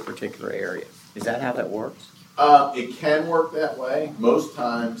to this particular area. Is that how that works? It can work that way. Most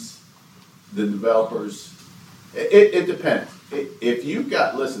times, the developers, it depends. If you've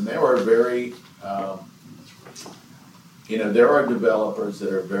got, listen, there are very, there are developers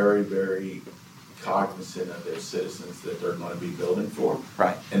that are very, very cognizant of their citizens that they're going to be building for.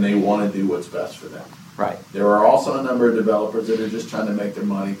 Right. And they want to do what's best for them. Right. There are also a number of developers that are just trying to make their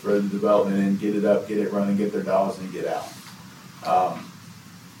money, throw the development in, get it up, get it running, get their dollars and get out.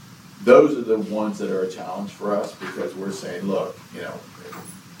 Those are the ones that are a challenge for us because we're saying, look,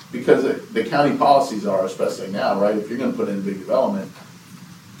 because the county policies are, especially now, right, if you're going to put in a big development,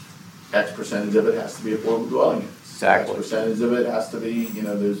 X percentage of it has to be affordable dwelling units. Exactly. X percentage of it has to be,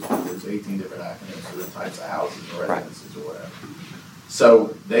 there's 18 different acronyms for the types of houses or residences or whatever.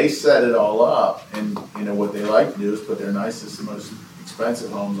 So they set it all up, and what they like to do is put their nicest and most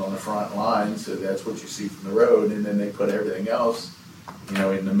expensive homes on the front line, so that's what you see from the road, and then they put everything else,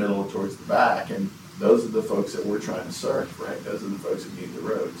 in the middle towards the back, and those are the folks that we're trying to serve, right? Those are the folks that need the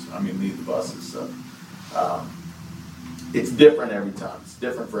roads. Need the buses. So it's different every time. It's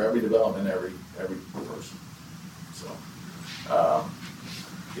different for every development, every person. So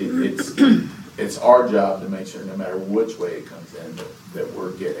it's our job to make sure, no matter which way it comes in, that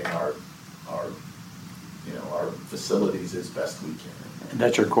we're getting our facilities as best we can. And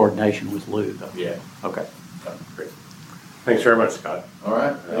that's your coordination with Lou, though? Yeah. Okay. Great. Than's very much, Scott. All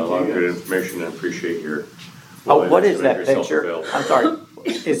right. A lot of good information. I appreciate your. What is that willingness to make picture? yourself I'm sorry.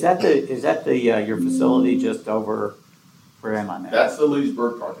 Is that your facility just over? Where am I now? That's the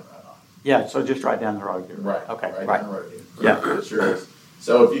Leesburg parking lot. Yeah. So just right down the road here. Right. Okay. Right down the road here. Yeah. It sure is.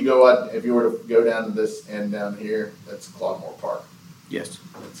 So if you were to go down to this end down here, that's Clodmore Park. Yes.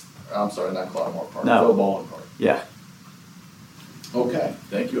 I'm sorry, not Clydemore Park, No. Phil Baldwin Park. Yeah. Okay,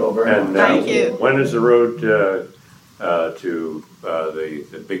 thank you all very And much. Thank you. when is the road to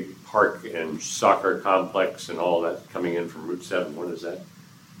the big park and soccer complex and all that coming in from Route 7? When is that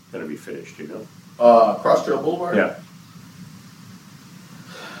going to be finished? Do you know? Cross Trail Boulevard? Yeah.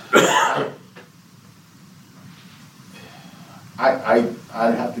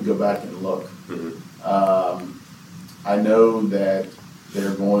 I'd have to go back and look. Mhm. I know that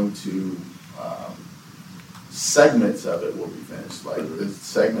they're going to, segments of it will be finished, like the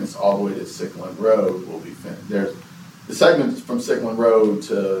segments all the way to Sickland Road will be finished. There's, the segments from Sickland Road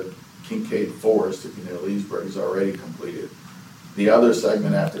to Kincaid Forest, if you know Leesburg, is already completed. The other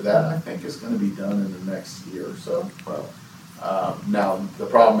segment after that, I think, is gonna be done in the next year or so. Now, the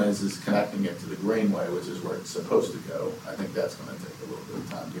problem is connecting it to the Greenway, which is where it's supposed to go. I think that's gonna take a little bit of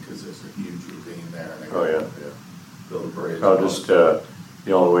time because there's a huge ravine there and they're gonna build a bridge. Oh, just,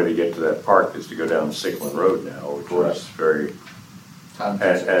 the only way to get to that park is to go down Sickland Road now, which Correct. is very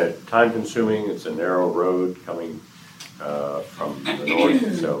time consuming. It's a narrow road coming from the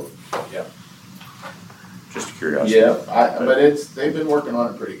north, so, yeah. Just a curiosity. Yeah, but they've been working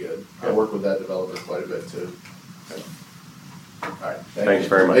on it pretty good. I work with that developer quite a bit too. All right, Thanks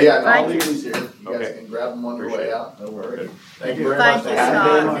very much. But yeah, I'll Thank leave these here. You guys Okay. can grab them on your Appreciate way it. out, no worries. Good. Thank you very Thank much. you, Have a good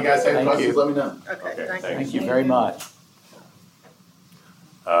day. Scott. If you guys have Thank questions, you. let me know. Okay, Okay, thank you. Thank you very much.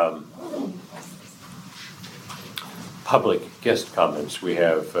 Public guest comments. We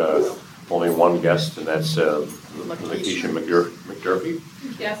have only one guest, and that's Lakeisha McDurphy.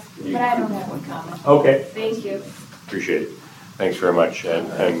 Yes, but I don't have one comment. Okay. Thank you. Appreciate it. Thanks very much. And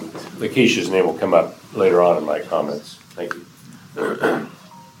Lakeisha's name will come up later on in my comments. Thank you.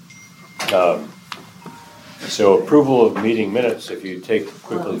 So approval of meeting minutes, if you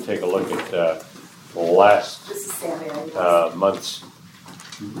quickly take a look at the last month's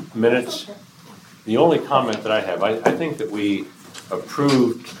minutes. The only comment that I have, I think that we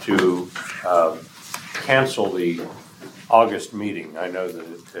approved to cancel the August meeting. I know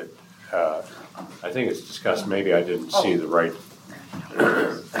that I think it's discussed, maybe I didn't see the right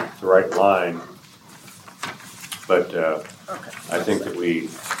line. But I think that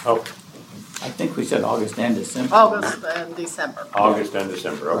I think we said August and December. August and December. August and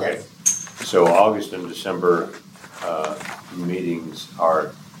December, okay. So August and December meetings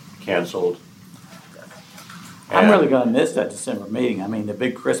are canceled. I'm really gonna miss that December meeting. I mean, the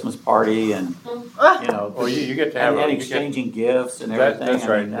big Christmas party and, you know. Well, you get to have and exchanging gifts and everything. That's I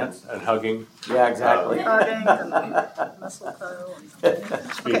right, mean, and hugging. Yeah, exactly. Hugging and mistletoe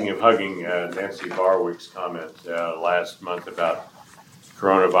and. Speaking of hugging, Nancy Barwick's comment last month about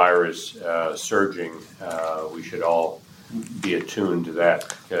coronavirus surging, we should all be attuned to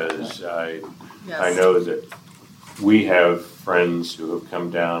that because I know that we have friends who have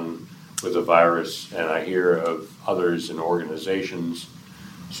come down with a virus, and I hear of others in organizations.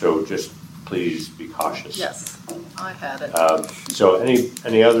 So just please be cautious. Yes, I had it. So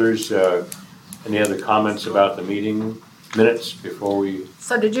any others? Any other comments about the meeting minutes before we?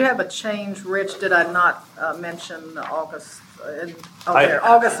 So did you have a change, Rich? Did I not mention August? I-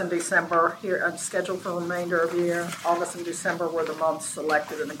 August and December here, scheduled for the remainder of the year. August and December were the months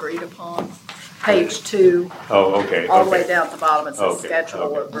selected and agreed upon. Page 2, Oh, okay. all the way Okay. down at the bottom, it says Okay, schedule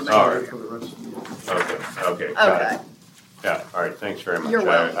okay. of All remainder. right. For the rest of the year. Okay. Got Okay, it. Yeah. All right. Thanks very much. You're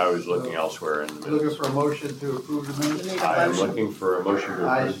welcome. I was looking elsewhere in the Looking minutes. for a motion to approve the you minutes? need I a am motion. looking for a motion to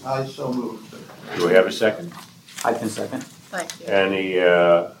approve. I so moved. Do we have a second? I can second. Thank you. Any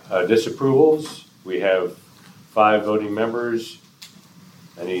disapprovals? We have 5 voting members.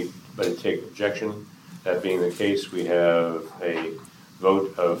 Anybody take objection? That being the case, we have a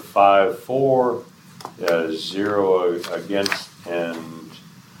vote of 5 for, 0 against, and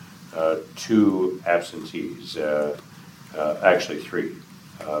 2 absentees. Actually 3.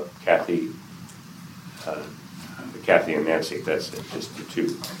 Kathy and Nancy, that's it, just the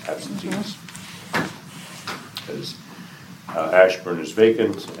 2 absentees. Because Ashburn is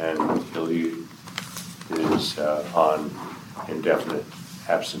vacant and Hilly is on indefinite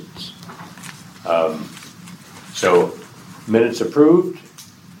absence. So minutes approved,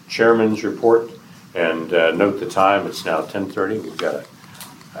 chairman's report, and note the time, it's now 10:30. We've got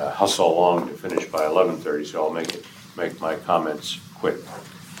to hustle along to finish by 11:30, so I'll make my comments quick.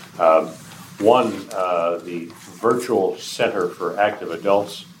 One, the Virtual Center for Active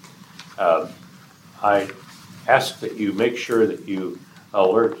Adults. I ask that you make sure that you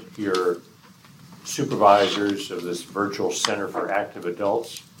alert your supervisors of this Virtual Center for Active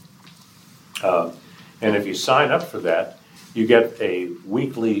Adults. And if you sign up for that, you get a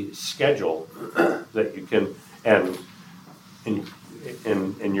weekly schedule that you can, and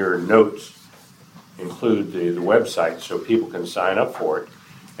in your notes, include the website so people can sign up for it.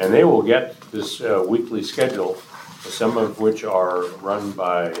 And they will get this weekly schedule, some of which are run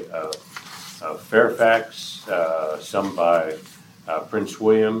by Fairfax, some by Prince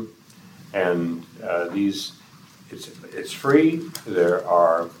William, and it's free. There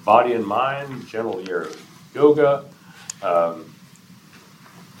are body and mind, gentle yoga,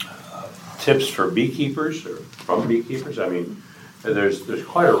 tips for beekeepers or from beekeepers. I mean, there's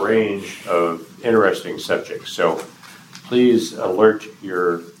quite a range of interesting subjects. So please alert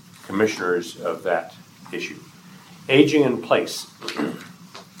your commissioners of that issue. Aging in place.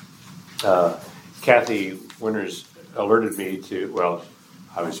 Kathy Winters alerted me to, well,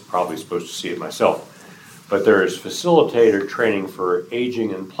 I was probably supposed to see it myself, but there is facilitator training for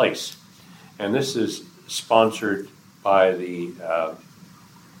aging in place. And this is sponsored by the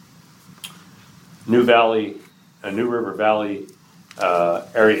New River Valley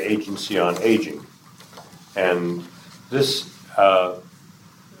Area Agency on Aging. And this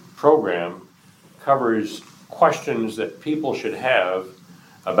program covers questions that people should have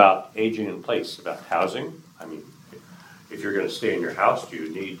about aging in place, about housing. I mean, if you're going to stay in your house, do you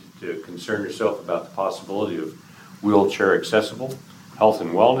need to concern yourself about the possibility of wheelchair accessible, health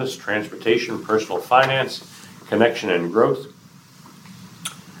and wellness, transportation, personal finance, connection and growth?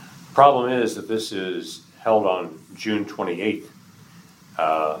 Problem is that this is held on June 28th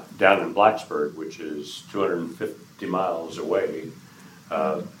down in Blacksburg, which is 250 miles away.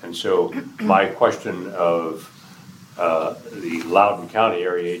 And so my question of the Loudoun County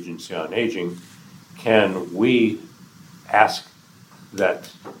Area Agency on Aging, can we ask that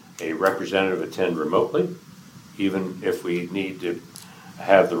a representative attend remotely, even if we need to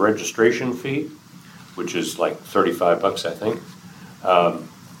have the registration fee, which is like $35, I think.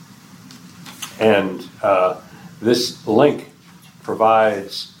 This link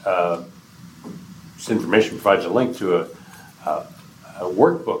provides, this information provides a link to a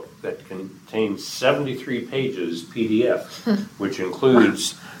workbook that contains 73 pages PDF, which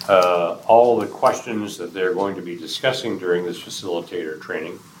includes all the questions that they're going to be discussing during this facilitator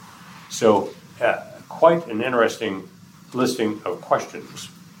training. So quite an interesting listing of questions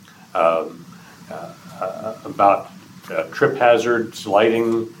about trip hazards,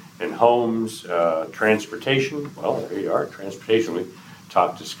 lighting in homes, transportation. Well, there you are, transportation. We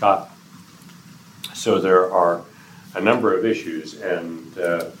talked to Scott. So there are a number of issues, and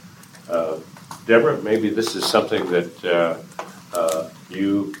Deborah, maybe this is something that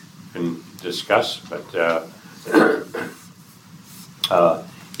you can discuss, but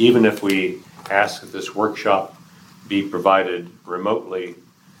even if we ask that this workshop be provided remotely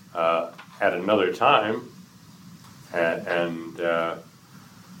at another time,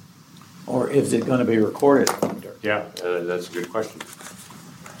 or is it going to be recorded? Yeah, that's a good question.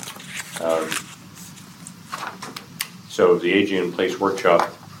 So the Aging in Place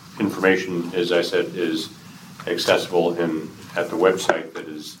workshop information, as I said, is accessible at the website that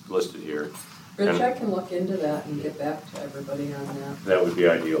is listed here. Rich, I can look into that and get back to everybody on that. That would be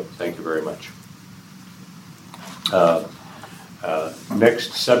ideal. Thank you very much.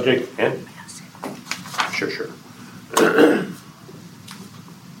 Next subject, and sure.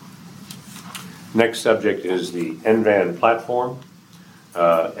 Next subject is the NVAN platform.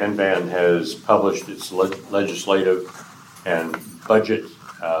 NVAN has published its legislative and budget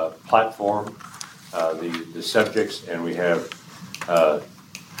platform, the subjects, and we have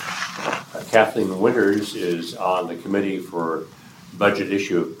Kathleen Winters is on the committee for budget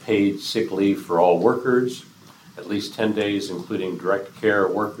issue of paid sick leave for all workers, at least 10 days, including direct care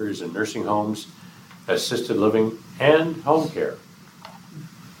workers in nursing homes, assisted living, and home care.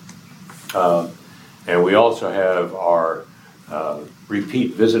 And we also have our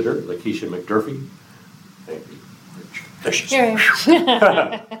repeat visitor, Lakeisha McDurphy. Thank you. Here I am.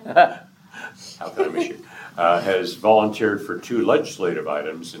 How can I miss you? Has volunteered for 2 legislative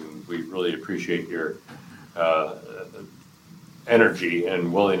items, and we really appreciate your energy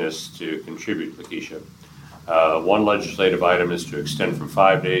and willingness to contribute, Lakeisha. One legislative item is to extend from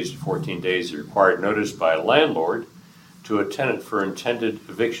 5 days to 14 days the required notice by a landlord to a tenant for intended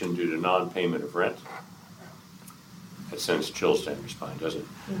eviction due to non-payment of rent. That sends chills down your spine, doesn't it?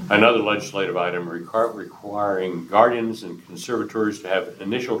 Mm-hmm. Another legislative item requiring guardians and conservators to have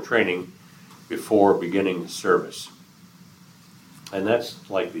initial training before beginning service. And that's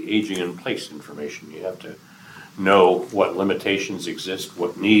like the aging in place information. You have to know what limitations exist,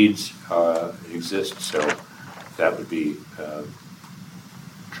 what needs exist, so that would be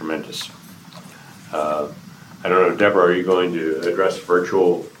tremendous. I don't know, Deborah, are you going to address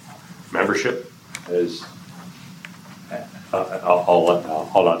virtual membership?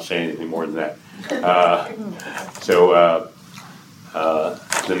 I'll not say anything more than that.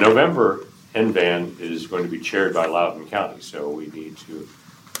 The November NVAN is going to be chaired by Loudoun County, so we need to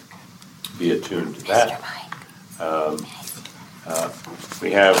be attuned to that.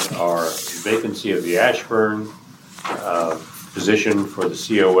 We have our vacancy of the Ashburn position for the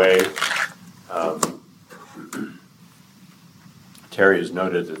COA. Terry has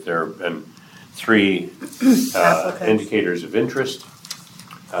noted that there have been 3 indicators of interest,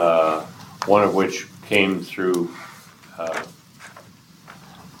 one of which came through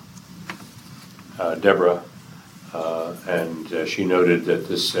Deborah, and she noted that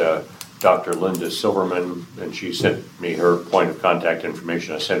this Dr. Linda Silverman, and she sent me her point of contact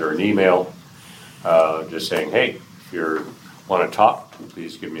information. I sent her an email just saying, hey, if you want to talk,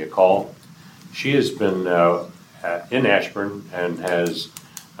 please give me a call. She has been in Ashburn and has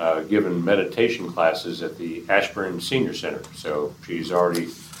given meditation classes at the Ashburn Senior Center. So she's already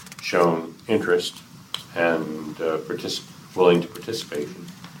shown interest and willingness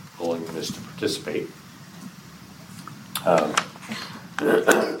to participate.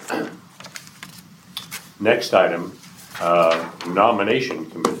 Next item, nomination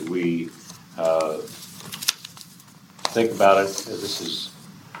committee. We think about it. This is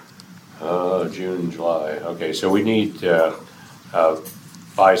June, July. Okay, so we need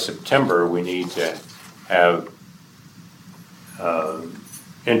by September we need to have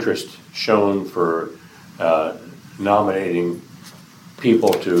interest shown for nominating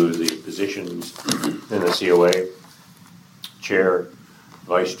people to the positions in the COA: chair,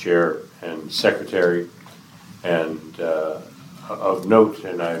 vice chair, and secretary. And of note,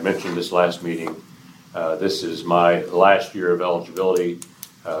 and I mentioned this last meeting, this is my last year of eligibility.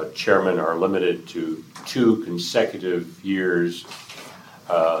 Chairmen are limited to 2 consecutive years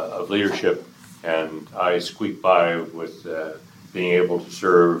of leadership, and I squeak by with being able to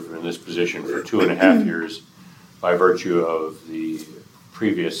serve in this position for 2.5 years by virtue of the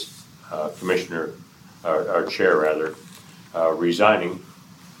previous commissioner, our chair rather, resigning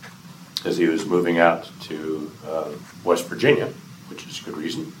as he was moving out to West Virginia, which is a good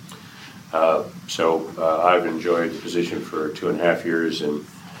reason. So I've enjoyed the position for 2.5 years and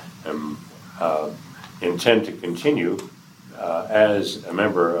intend to continue as a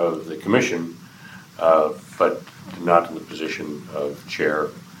member of the commission, but not in the position of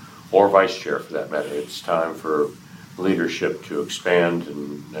chair or vice chair for that matter. It's time for leadership to expand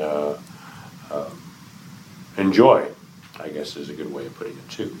and enjoy, I guess is a good way of putting it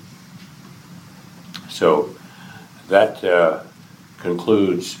too. So that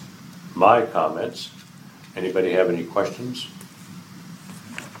concludes my comments. Anybody have any questions?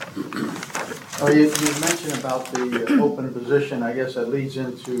 You mentioned about the open position. I guess that leads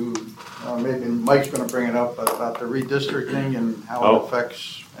into, maybe Mike's going to bring it up, but about the redistricting and how it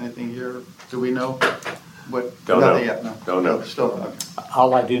affects anything here. Do we know? Don't know. Yet, no. Don't know. Still, okay.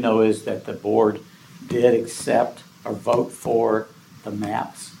 All I do know is that the board did accept or vote for the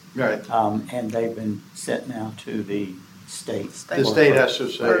maps. Right. And they've been sent now to the state. The state has to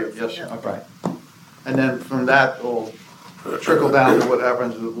say yes. Yeah. Okay. And then from that, we'll trickle down to what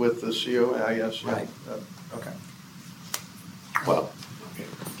happens with the COA, I guess. Right. Okay. Well, okay.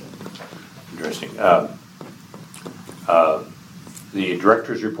 Interesting. The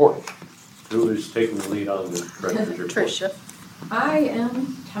director's report. Who is taking the lead on the director's report? Tricia. I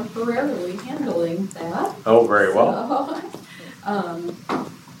am temporarily handling that. Oh, very well.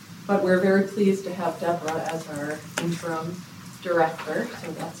 But we're very pleased to have Deborah as our interim director,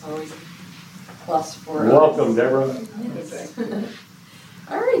 so that's always a plus for us. Welcome, Deborah. Yes.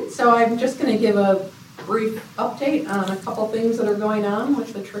 All right, so I'm just going to give a brief update on a couple things that are going on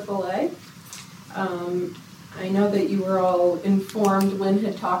with the AAA. I know that you were all informed. Lynn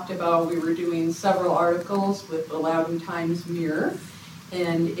had talked about we were doing several articles with the Loudoun Times Mirror,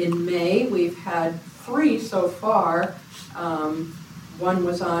 and in May we've had 3 so far. One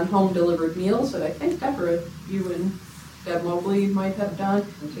was on home delivered meals that I think Deborah, you and Deb Mobley might have done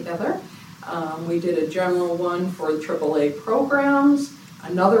together. We did a general one for the AAA programs.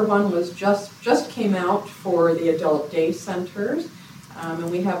 Another one was just came out for the adult day centers. And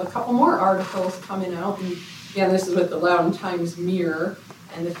we have a couple more articles coming out. And again, this is with the Loudoun Times Mirror.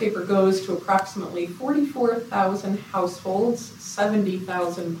 And the paper goes to approximately 44,000 households,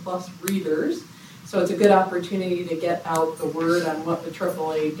 70,000 plus readers. So it's a good opportunity to get out the word on what the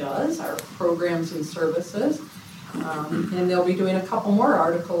AAA does, our programs and services. And they'll be doing a couple more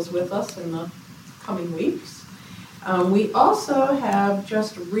articles with us in the coming weeks. We also have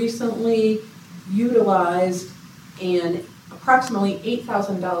just recently utilized an approximately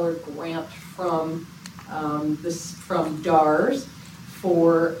 $8,000 grant from this from DARS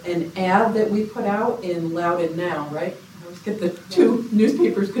for an ad that we put out in Loud and Now, right? I always get the two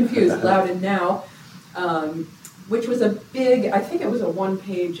newspapers confused, Loud and Now, which was a big, I think it was a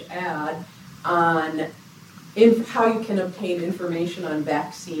one-page ad on how you can obtain information on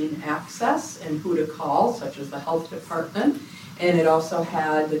vaccine access and who to call, such as the health department. And it also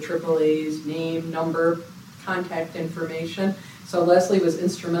had the AAA's name, number, contact information. So Leslie was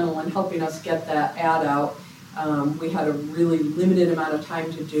instrumental in helping us get that ad out. We had a really limited amount of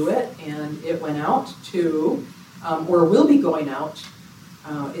time to do it, and it went out to, or will be going out.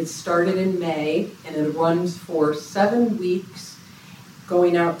 It started in May, and it runs for 7 weeks,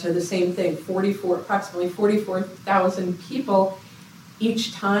 going out to the same thing, approximately 44,000 people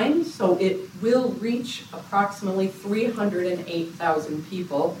each time. So it will reach approximately 308,000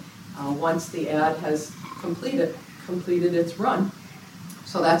 people once the ad has completed its run.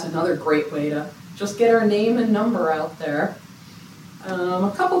 So that's another great way to just get our name and number out there.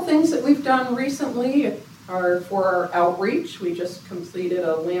 A couple things that we've done recently are for our outreach. We just completed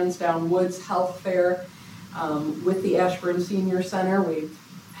a Lansdowne Woods Health Fair with the Ashburn Senior Center. We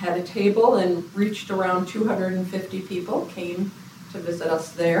had a table and reached around 250 people came to visit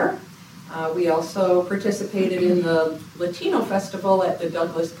us there. We also participated in the Latino Festival at the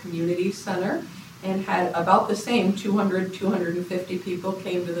Douglas Community Center and had about the same 250 people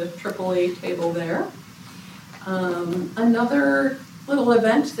came to the AAA table there. Another little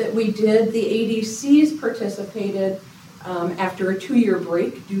event that we did, the ADCs participated after a 2-year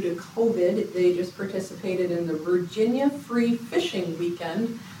break due to COVID. They just participated in the Virginia Free Fishing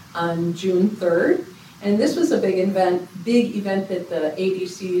Weekend on June 3rd. And this was a big event that the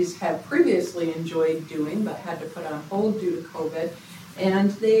ADCs had previously enjoyed doing, but had to put on hold due to COVID.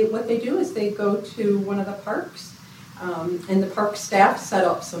 And what they do is they go to one of the parks, and the park staff set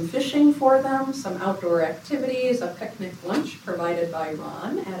up some fishing for them, some outdoor activities, a picnic lunch provided by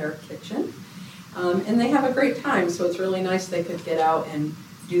Ron at our kitchen. And they have a great time, so it's really nice they could get out and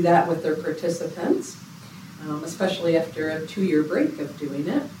do that with their participants, especially after a 2-year break of doing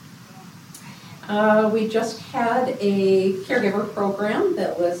it. We just had a caregiver program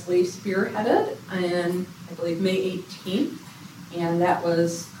that Leslie spearheaded on, I believe, May 18th. And that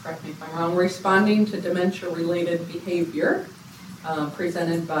was, correct me if I'm wrong, responding to dementia-related behavior,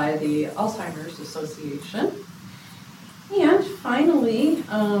 presented by the Alzheimer's Association. And finally,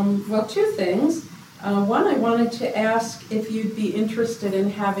 well, 2 things. One, I wanted to ask if you'd be interested in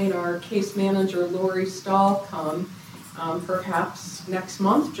having our case manager, Lori Stahl, come perhaps next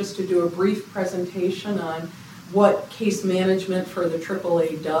month, just to do a brief presentation on what case management for the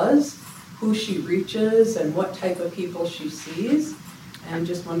AAA does, who she reaches, and what type of people she sees. And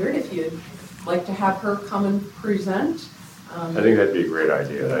just wondered if you'd like to have her come and present. I think that'd be a great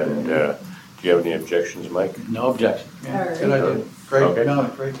idea. And do you have any objections, Mike? No objection. Yeah, All good right. idea. Great, Okay. no,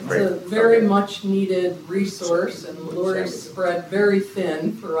 great. It's a very much needed resource, and Lori's spread very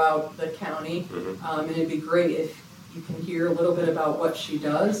thin throughout the county. And it'd be great if you can hear a little bit about what she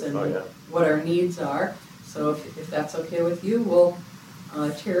does and what our needs are. So if that's okay with you,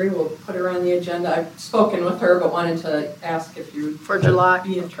 Terry will put her on the agenda. I've spoken with her, but wanted to ask if you For July.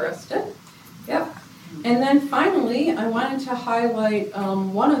 be interested. Yep. And then finally, I wanted to highlight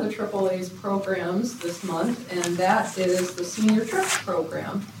one of the AAA's programs this month, and that is the Senior Trips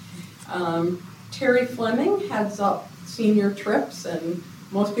program. Terry Fleming heads up Senior Trips, and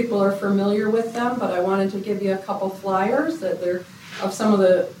most people are familiar with them, but I wanted to give you a couple flyers that they're of some of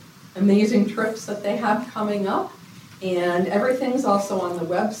the amazing trips that they have coming up. And everything's also on the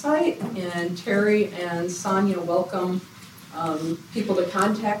website, and Terry and Sonia welcome people to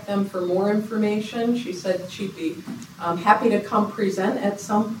contact them for more information. She said she'd be happy to come present at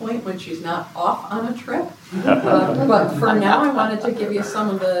some point when she's not off on a trip. But for now, I wanted to give you some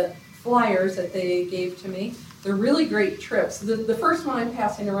of the flyers that they gave to me. They're really great trips. The first one I'm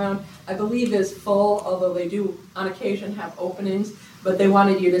passing around, I believe, is full, although they do on occasion have openings, but they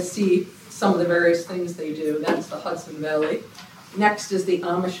wanted you to see some of the various things they do. That's the Hudson Valley. Next is the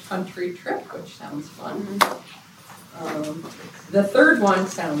Amish country trip, which sounds fun. The third one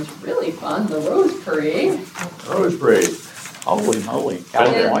sounds really fun, the Rose Parade. Rose Parade. Holy moly,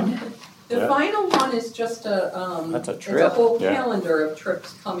 California. The final one is just That's a it's a trip. whole calendar of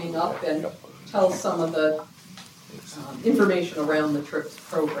trips coming up and tells some of the information around the trips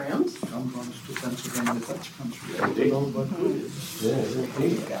programs. Some runs to Pennsylvania, Dutch country.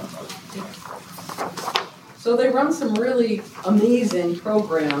 So they run some really amazing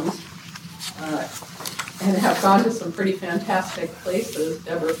programs and have gone to some pretty fantastic places.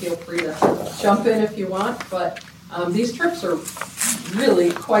 Deborah, feel free to jump in if you want, but these trips are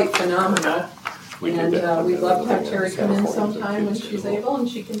really quite phenomenal. We did And that. we'd love to have Terry come in sometime when she's able, and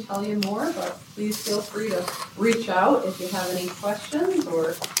she can tell you more, but please feel free to reach out if you have any questions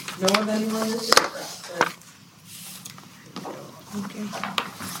or know of anyone that's interested. Thank you.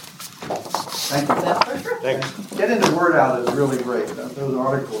 That's for sure. Thanks. Getting the word out is really great, those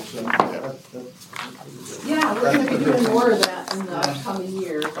articles, and Yeah, we're gonna be doing more of that in the upcoming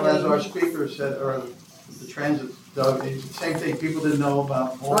years. well, as our speaker said, or the transit, Doug, it's the same thing, people didn't know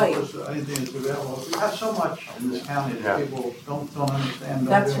about all Right. this, anything that's available. We have so much in this county that Yeah. people don't understand. don't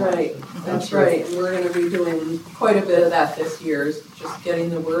That's realize. right, that's right, and we're gonna be doing quite a bit of that this year, is just getting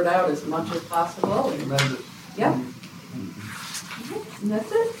the word out as much as possible, and Tremendous. Yeah. and that's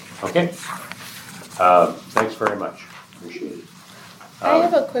it. Okay. Thanks very much. Appreciate it. I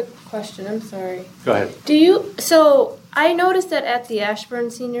have a quick question. I'm sorry. Go ahead. So I noticed that at the Ashburn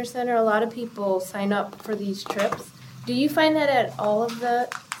Senior Center, a lot of people sign up for these trips. Do you find that at all of the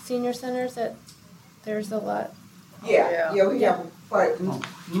senior centers that there's a lot? Yeah. Yeah, we have quite,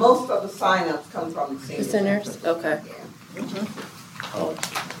 most of the signups come from the The senior centers? Okay.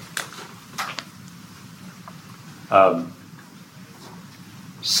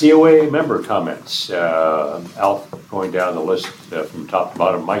 COA member comments. Alf, going down the list from top to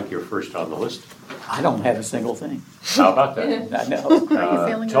bottom. Mike, you're first on the list. I don't have a single thing. How about that? I know.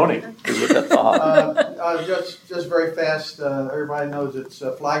 Tony. Just very fast, everybody knows it's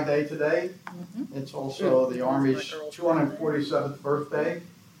Flag Day today. It's also the Army's 247th birthday.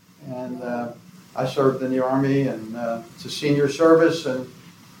 And I served in the Army, and it's a senior service, and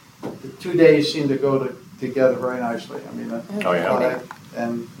the 2 days seem to go together very nicely. I mean, Oh, yeah. flag,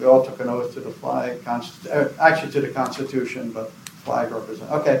 and we all took an oath to the flag, actually to the Constitution, but flag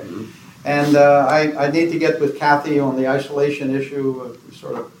represents. Okay. And I need to get with Kathy on the isolation issue. We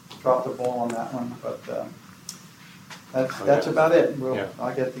sort of dropped the ball on that one, but that's about it.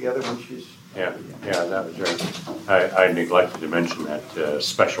 I'll get together when she's. Yeah, that was right. I neglected to mention that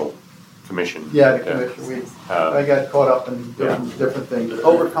special commission. Yeah, the commission. I got caught up in different things.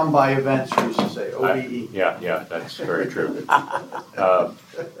 Overcome by events, we used to say, OBE. Yeah, that's very true.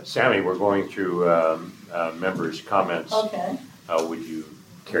 Sammy, we're going through members' comments. Okay. Would you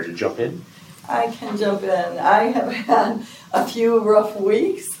care to jump in? I can jump in. I have had a few rough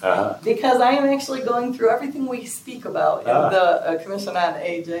weeks because I am actually going through everything we speak about in the Commission on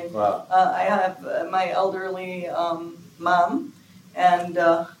Aging. Wow. I have my elderly mom, and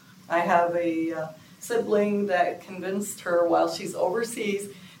I have a sibling that convinced her while she's overseas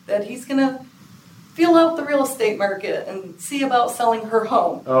that he's going to feel out the real estate market and see about selling her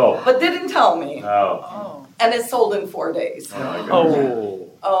home. Oh. But didn't tell me. Oh. And it sold in 4 days. And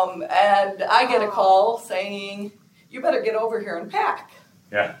I get a call saying, you better get over here and pack.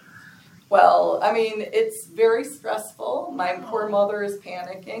 Yeah. Well, I mean, it's very stressful. My poor mother is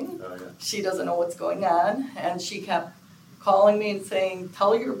panicking. Oh, yeah. She doesn't know what's going on. And she kept calling me and saying,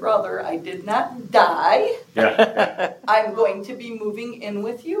 tell your brother I did not die. Yeah. I'm going to be moving in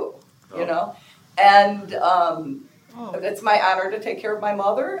with you, you know. And it's my honor to take care of my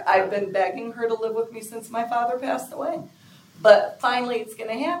mother. I've been begging her to live with me since my father passed away. But finally it's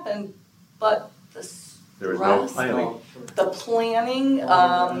going to happen. But the There was no planning. the planning,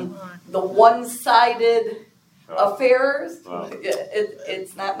 the one-sided affairs,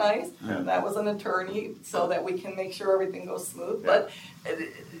 it's not nice. Yeah. That was an attorney so that we can make sure everything goes smooth. But,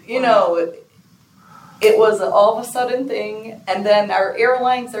 you know, it was an all of a sudden thing. And then our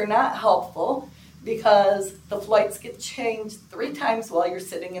airlines are not helpful because the flights get changed 3 times while you're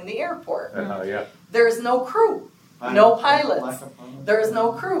sitting in the airport. There's no crew. No pilots. There's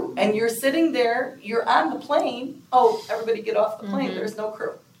no crew. And you're sitting there, you're on the plane. Oh, everybody get off the plane. There's no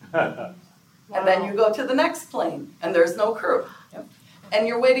crew. And then you go to the next plane, and there's no crew. And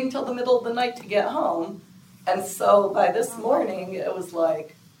you're waiting till the middle of the night to get home. And so by this morning, it was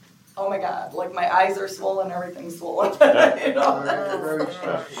like, oh my God, like my eyes are swollen, everything's swollen. You know? Very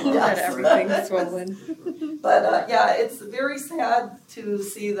stressful. Yes. Everything's swollen. But yeah, it's very sad to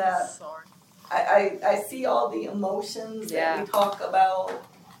see that. I see all the emotions that we talk about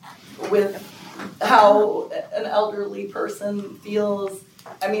with how an elderly person feels.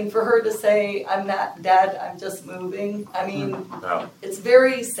 I mean, for her to say, I'm not dead, I'm just moving. I mean, it's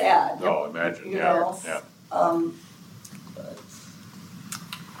very sad. Oh, imagine. You know? But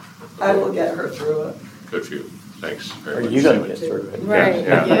I will get her through it. Good for you. Thanks very Are much. you going to get through it? Right,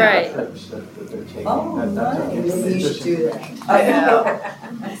 right. Oh, nice. You should do that. I know.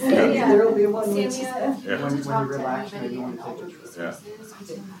 Maybe there'll be one when she's Samia, Yeah. When you talk to relax, everybody maybe you in want to take elder a trip.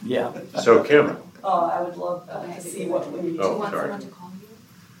 resources. Yeah. Yeah. So Kim. Oh, I would love to see what we Do you Oh, want sorry. someone to call you?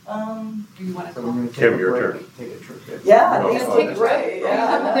 Do you want to So call? we're gonna take Kim, a your break. turn. Take a trip. Yeah, Oh, these oh, look that's great,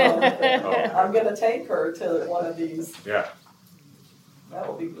 yeah. Oh. I'm gonna take her to one of these. Yeah. That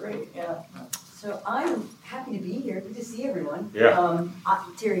will be great, yeah. So I'm happy to be here, good to see everyone. Yeah.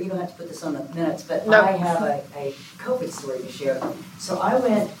 Terry, you don't have to put this on the minutes, but No. I have a COVID story to share. So I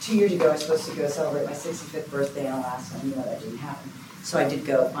went, 2 years ago, I was supposed to go celebrate my 65th birthday in Alaska, and that didn't happen. So I did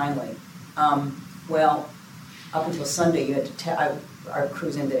go finally. Well, up until Sunday, you had to our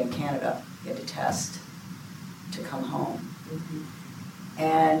cruise ended in Canada, you had to test to come home.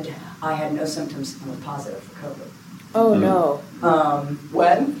 And I had no symptoms and was positive for COVID. Oh, no.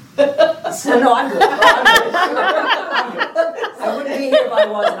 When? So no, I'm good. I'm good. I wouldn't be here if I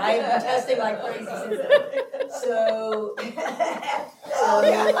wasn't. I have been testing like crazy since then. So I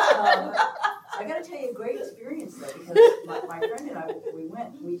got to tell you, a great experience though, because my friend and I, we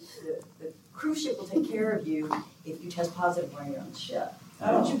went. The cruise ship will take care of you if you test positive when you're on the ship.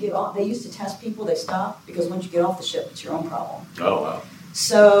 Once you get off, they used to test people. They stopped because once you get off the ship, it's your own problem. Oh, wow.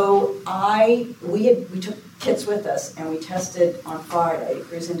 So we took kits with us and we tested on Friday, the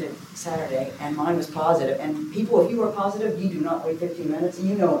cruise ended Saturday, and mine was positive. And people, if you are positive, you do not wait 15 minutes, and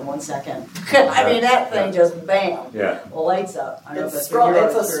you know in 1 second. I mean, that thing just bam, Yeah. lights up. I know It's that's strong, what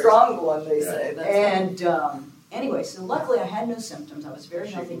it's a yours is. strong one, they say. That's And anyway, so luckily I had no symptoms. I was very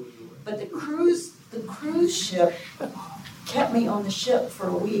healthy. But the cruise ship kept me on the ship for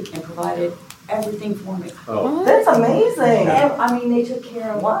a week and provided everything for me. Oh. That's amazing. I mean, they took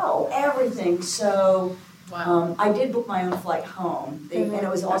care of everything. So I did book my own flight home. And it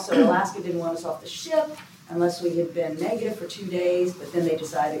was also, Alaska didn't want us off the ship unless we had been negative for 2 days. But then they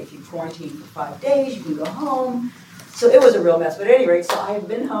decided if you quarantine for 5 days, you can go home. So it was a real mess. But at any rate, so I had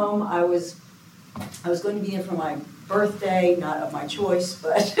been home. I was going to be in for my birthday, not of my choice,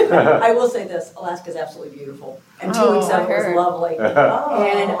 but I will say this, Alaska's absolutely beautiful. And 2 weeks out was lovely.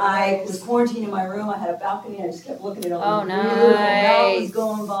 And I was quarantined in my room. I had a balcony. And I just kept looking at all the beautiful mountains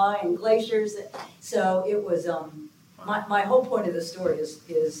going by and glaciers. So it was, my whole point of the story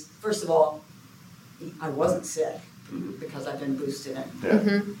is, first of all, I wasn't sick because I've been boosted in,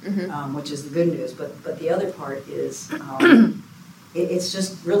 which is the good news. But the other part is, it's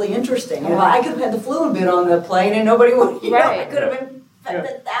just really interesting. And I could have had the flu a bit on the plane and nobody would, I could have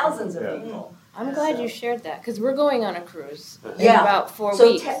infected thousands of people. I'm glad you shared that, because we're going on a cruise in Yeah. about 4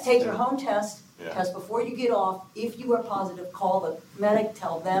 So weeks. take your home test, test before you get off. If you are positive, call the medic,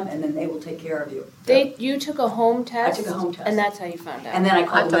 tell them, and then they will take care of you. You took a home test? I took a home test. And that's how you found out? And then I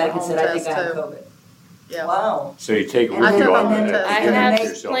called the took a medic and said, home I think I have test, too. COVID. Yeah. Wow. So you take it And with I you took on a home the test. I And then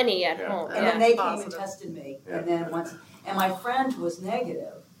have they- plenty at home. And Yeah. then they came Positive. and tested me, Yeah. and then and my friend was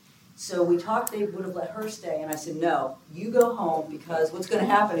negative. So we talked, they would have let her stay, and I said, no, you go home, because what's gonna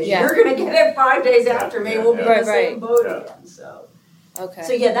happen is you're gonna get it 5 days after me, we'll be in the same boat again, so. Okay.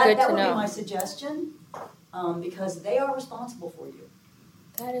 So yeah, Good that to would be know. my suggestion, because they are responsible for you.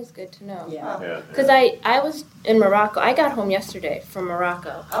 That is good to know. Yeah. Because I was in Morocco. I got home yesterday from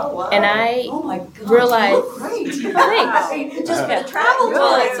Morocco. Oh, wow. And I Oh my God, realized. you look great. Thanks. Just for the travel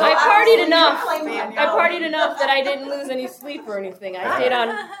Well, time. I partied enough. traveling. I partied enough that I didn't lose any sleep or anything. I stayed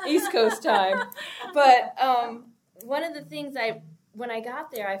on East Coast time. But one of the things when I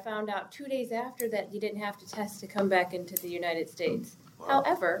got there, I found out 2 days after that you didn't have to test to come back into the United States.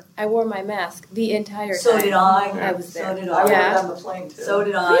 However, I wore my mask the entire time. So did I. I was there. So did I I. wore it Yeah. on the plane too. So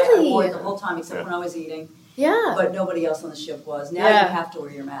did I. Really? I wore it the whole time except when I was eating. Yeah. But nobody else on the ship was. Now Yeah. you have to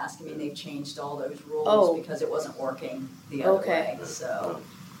wear your mask. I mean, they've changed all those rules Oh. because it wasn't working the other Okay. way. So.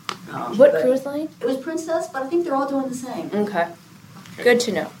 What but cruise line? It was Princess, but I think they're all doing the same. Okay. Good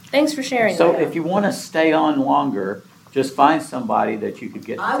to know. Thanks for sharing So that. if you want to stay on longer, just find somebody that you could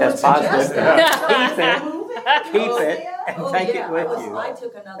get to I would test positive. suggest that. Keep it and take it with you. I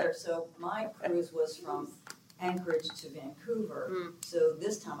took another, so my cruise was from Anchorage to Vancouver. So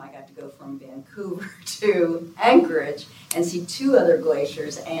this time I got to go from Vancouver to Anchorage and see 2 other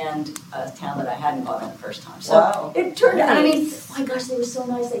glaciers and a town that I hadn't gone in the first time. So Wow. it turned out, I mean, my gosh, they were so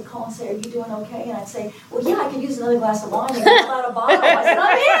nice. They'd call and say, are you doing okay? And I'd say, well, yeah, I could use another glass of wine. They pull out a bottle. I said,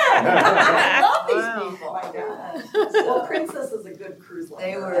 I'm in. I love these people. Oh my God. Well, Princess is a good cruise line.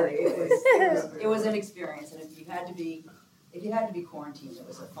 They were, it was an experience, and if you had to be quarantined, it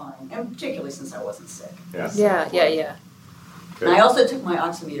was a fun, and particularly since I wasn't sick. Yeah. And I also took my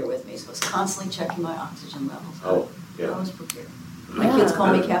oximeter with me, so I was constantly checking my oxygen levels. Oh, I yeah. was prepared. My kids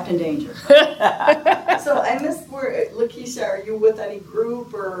call me Captain Danger. So I missed Lakeisha, are you with any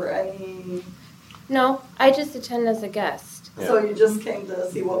group or any? No, I just attend as a guest. So you just came to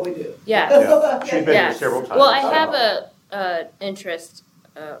see what we do? Yes. Yeah. She's been here Yes. several times. Well, I have a interest,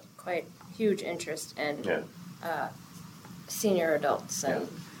 quite huge interest in senior adults and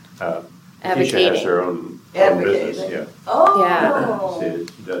Keisha Advocating. has her own Advocating. business, yeah. Oh.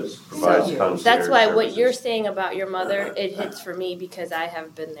 She does provide So, concierge That's why what services. you're saying about your mother, it hits for me because I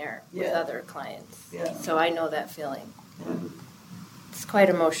have been there with Yeah. other clients. Yeah. So I know that feeling. Mhm. It's quite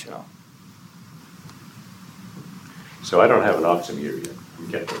emotional. So I don't have an oximeter yet. I'm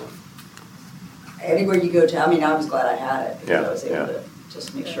getting one. Anywhere you go to, I mean, I was glad I had it, because Yeah, I was able yeah. to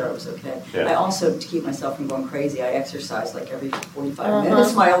just make sure I was okay. Yeah. I also, to keep myself from going crazy, I exercise like every 45 Uh-huh.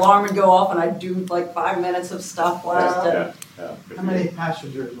 minutes. My alarm would go off and I'd do like 5 minutes of stuff just to. Yeah. How many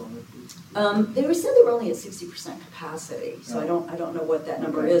passengers on it? They said they were only at 60% capacity, so I don't know what that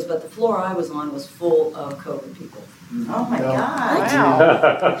number is, but the floor I was on was full of COVID people. Oh my No. God.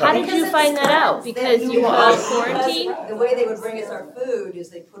 Wow. How did you find that out? Because you were all Because quarantined? the way they would bring us our food is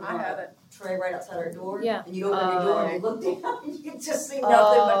they put it I on have a it. tray right outside our door. Yeah. And you open your door and you look down and you can just see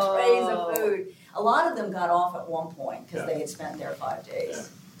nothing but trays of food. A lot of them got off at one point because they had spent there 5 days. Yeah.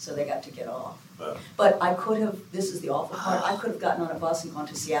 So they got to get off. Wow. But I could have, this is the awful part, I could have gotten on a bus and gone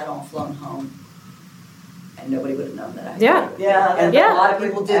to Seattle and flown home. And nobody would have known that I had Yeah. COVID. Yeah. And Yeah. a lot of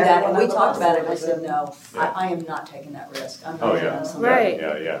people did that, and we Everyone talked about it, and I else said, no, Yeah. I am not taking that risk. I'm Oh, not yeah. doing something. Right.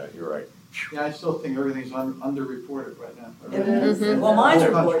 Yeah, you're right. Yeah, I still think everything's underreported right now. It is. Mhm. Well, mine's The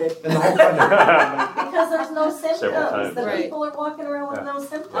whole country. reported. In the whole country. Because there's no Several symptoms. times. The Right. people are walking around with no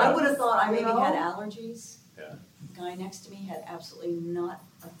symptoms. I would have thought I maybe You know? had allergies. Yeah. The guy next to me had absolutely not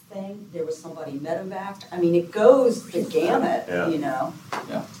a thing. There was somebody medevaced. I mean, it goes the gamut, Yeah. you know.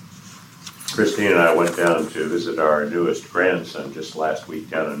 Christine and I went down to visit our newest grandson just last week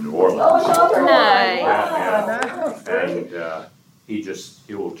down in New Orleans. Oh, another one. Nice. Wow. And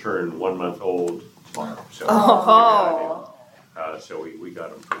he will turn 1 month old tomorrow. So, Oh. so we got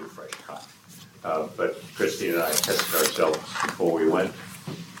him pretty fresh cut. But Christine and I tested ourselves before we went,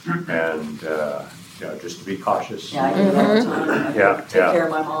 and just to be cautious. Yeah, I do that all the time. I Yeah, take yeah. care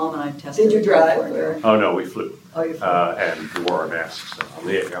of my mom and I tested. Did you drive? for her. Oh no, we flew. Oh, you And wore our masks on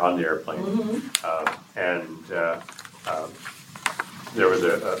the airplane. There was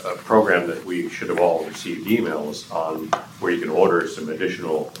a program that we should have all received emails on where you can order some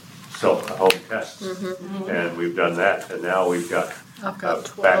additional home tests. And we've done that, and now we've got I've a got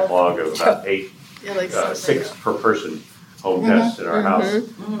 12. backlog of about Yeah, they sent me 6 that. per person home tests in our house.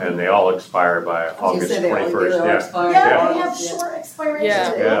 And they all expire by August said they all 21st. all Yeah. expire. Yeah, they Yeah. have short expiration Yeah.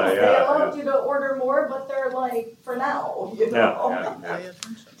 dates. Yeah, They yeah, allowed you to order more, but they're like, for now, you know? Yeah. Pay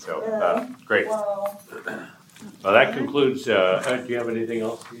attention. So, great. Wow. Well, that concludes, do you have anything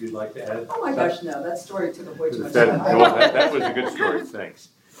else you'd like to add? Oh my gosh, no, that story took up way too much That, time. that was a good story, thanks.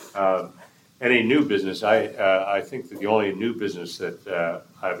 Any new business, I think that the only new business that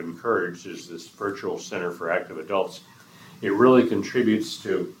I've encouraged is this virtual Center for Active Adults. It really contributes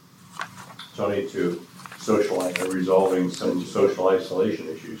to, Tony, to resolving some social isolation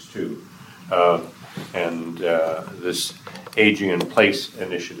issues too. And this Aging in Place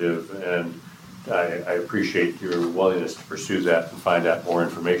initiative, and I appreciate your willingness to pursue that and find out more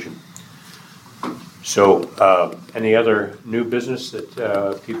information. So, any other new business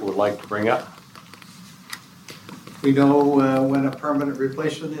that people would like to bring up? We know when a permanent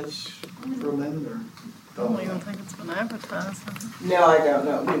replacement is for Lynn, or? I don't even think it's been advertised. No, I don't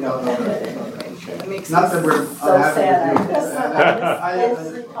know, we No, don't no, know. no, no. It makes Not me that we're so unhappy sad. with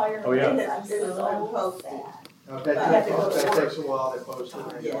you. It's retired. Oh, yeah. It's so sad. Okay, that takes a while to post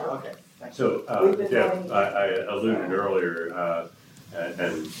it. Yeah. Okay, thanks. So, We've been Jeff, going- I alluded earlier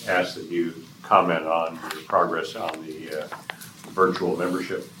and asked that you comment on your progress on the virtual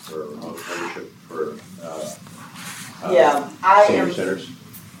membership or remote membership for Yeah, I senior am, centers.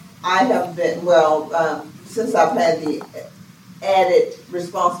 I have been, well, since I've had the added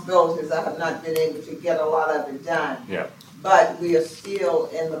responsibilities, I have not been able to get a lot of it done. Yeah. But we are still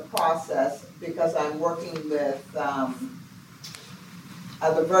in the process because I'm working with the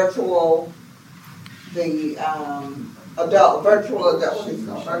virtual virtual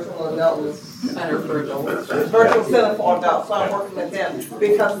adult Center for Adults. virtual center for adults, so I'm working with them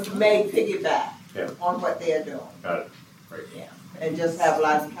because it may piggyback Yeah. on what they're doing. Got it. Yeah, and just have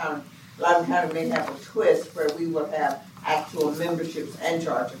Loudoun County may have a twist where we will have actual memberships and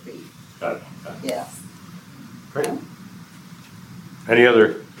charge a fee. Got it. Yes. Great. Any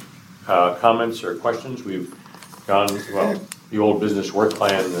other comments or questions? We've gone, well, the old business work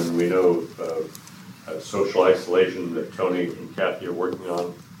plan, and we know social isolation that Tony and Kathy are working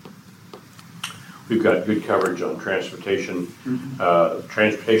on. We've got good coverage on transportation. The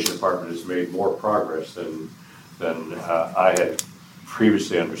transportation department has made more progress than I had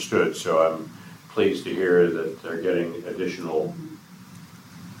previously understood, so I'm pleased to hear that they're getting additional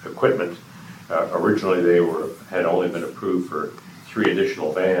equipment. Originally, they had only been approved for 3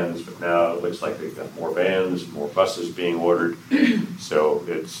 additional vans, but now it looks like they've got more vans, more buses being ordered. So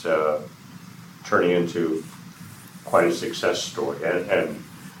it's turning into quite a success story.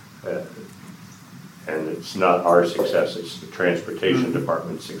 And it's not our success, it's the transportation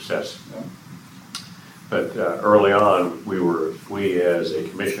department's success. But early on, we as a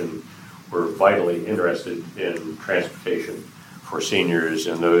commission were vitally interested in transportation for seniors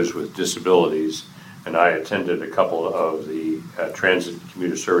and those with disabilities. And I attended a couple of the transit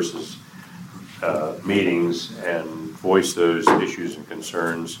commuter services meetings and voiced those issues and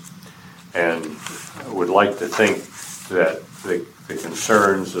concerns. And would like to think that the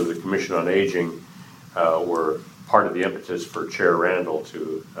concerns of the Commission on Aging were part of the impetus for Chair Randall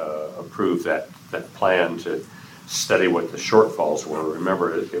to approve that plan to study what the shortfalls were.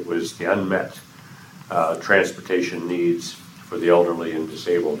 Remember, it was the unmet transportation needs for the elderly and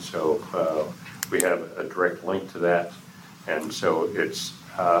disabled. So we have a direct link to that. And so it's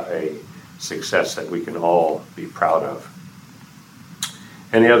a success that we can all be proud of.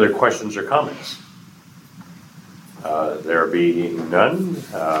 Any other questions or comments? There being none,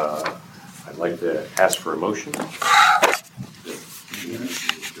 I'd like to ask for a motion.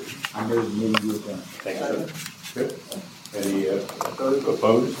 I move the meeting to adjourn. Thanks, sir. Good. Any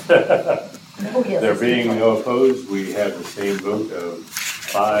opposed? There being no opposed, we have the same vote of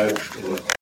 5